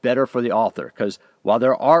author, it's better for the author. Because while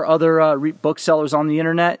there are other booksellers on the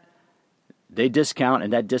internet, they discount,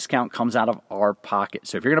 and that discount comes out of our pocket.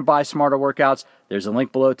 So if you're going to buy Smarter Workouts, there's a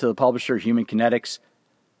link below to the publisher, Human Kinetics.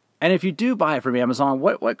 And if you do buy it from Amazon,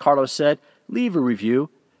 what Carlos said, leave a review.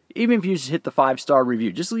 Even if you just hit the 5-star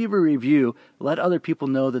review, just leave a review. Let other people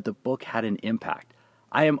know that the book had an impact.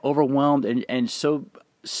 I am overwhelmed and so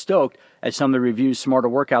stoked at some of the reviews Smarter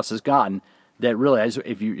Workouts has gotten that really,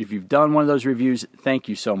 if you've done one of those reviews, thank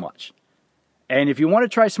you so much. And if you want to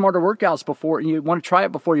try Smarter Workouts before, and you want to try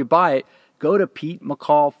it before you buy it, go to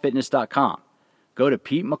PeteMcCallFitness.com. Go to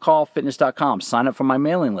PeteMcCallFitness.com. Sign up for my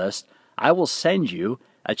mailing list. I will send you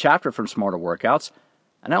a chapter from Smarter Workouts,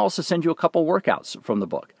 and I'll also send you a couple workouts from the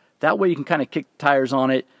book. That way you can kind of kick the tires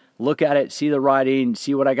on it, look at it, see the writing,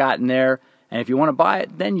 see what I got in there. And if you want to buy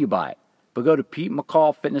it, then you buy it. But go to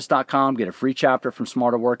PeteMcCallFitness.com, get a free chapter from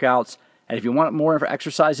Smarter Workouts. And if you want more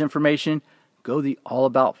exercise information, go to the All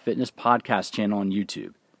About Fitness podcast channel on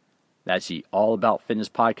YouTube. That's the All About Fitness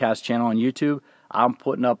podcast channel on YouTube. I'm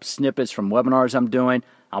putting up snippets from webinars I'm doing.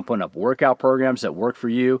 I'm putting up workout programs that work for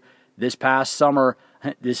you. This past summer,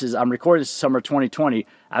 I'm recording this summer 2020.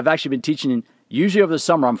 I've actually been teaching, usually over the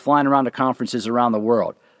summer, I'm flying around to conferences around the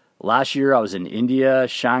world. Last year, I was in India,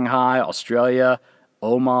 Shanghai, Australia,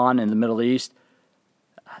 Oman, in the Middle East.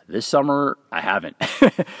 This summer, I haven't.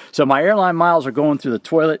 So my airline miles are going through the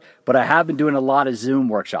toilet, but I have been doing a lot of Zoom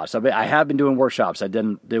workshops. I have been doing workshops. I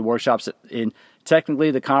did workshops technically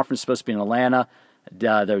the conference is supposed to be in Atlanta.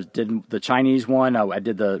 Did the Chinese one. I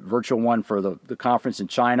did the virtual one for the conference in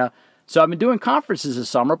China. So I've been doing conferences this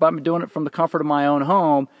summer, but I've been doing it from the comfort of my own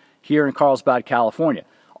home here in Carlsbad, California.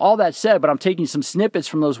 All that said, but I'm taking some snippets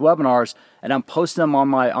from those webinars and I'm posting them on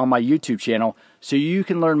my YouTube channel so you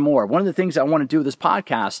can learn more. One of the things I want to do with this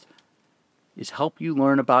podcast is help you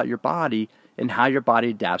learn about your body and how your body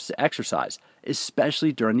adapts to exercise,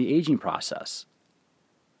 especially during the aging process.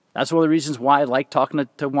 That's one of the reasons why I like talking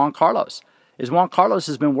to Juan Carlos. Juan Carlos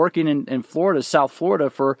has been working in Florida, South Florida,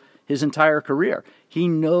 for his entire career. He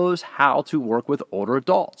knows how to work with older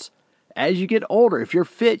adults. As you get older, if you're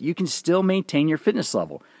fit, you can still maintain your fitness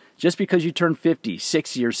level. Just because you turn 50,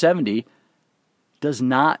 60, or 70 does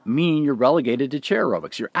not mean you're relegated to chair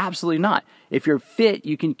aerobics. You're absolutely not. If you're fit,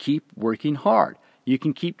 you can keep working hard. You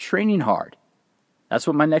can keep training hard. That's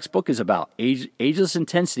what my next book is about. Ageless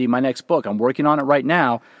Intensity, my next book. I'm working on it right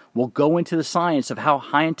now. Will go into the science of how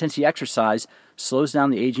high-intensity exercise slows down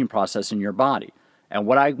the aging process in your body. And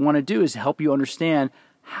what I want to do is help you understand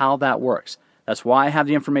how that works. That's why I have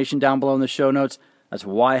the information down below in the show notes. That's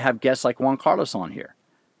why I have guests like Juan Carlos on here.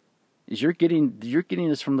 You're getting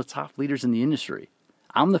this from the top leaders in the industry.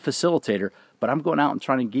 I'm the facilitator, but I'm going out and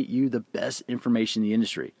trying to get you the best information in the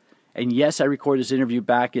industry. And yes, I recorded this interview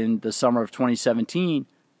back in the summer of 2017,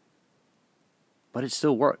 but it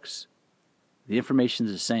still works. The information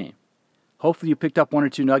is the same. Hopefully you picked up one or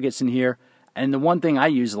two nuggets in here. And the one thing I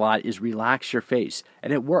use a lot is relax your face.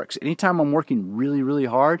 And it works. Anytime I'm working really, really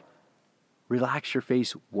hard, Relax Your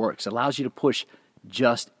Face works. It allows you to push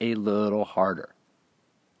just a little harder.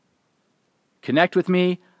 Connect with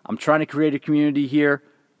me. I'm trying to create a community here.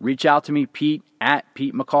 Reach out to me, Pete, at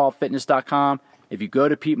PeteMcCallFitness.com. If you go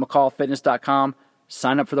to PeteMcCallFitness.com,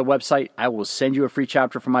 sign up for the website. I will send you a free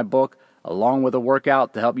chapter from my book, along with a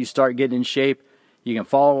workout to help you start getting in shape. You can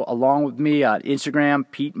follow along with me on Instagram,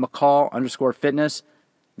 PeteMcCall_fitness.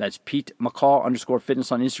 That's Pete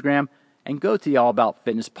McCall_fitness on Instagram. And go to the All About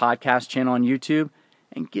Fitness podcast channel on YouTube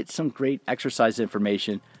and get some great exercise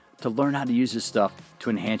information to learn how to use this stuff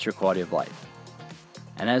to enhance your quality of life.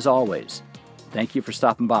 And as always, thank you for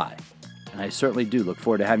stopping by. And I certainly do look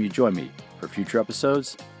forward to having you join me for future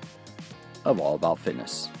episodes of All About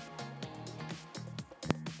Fitness.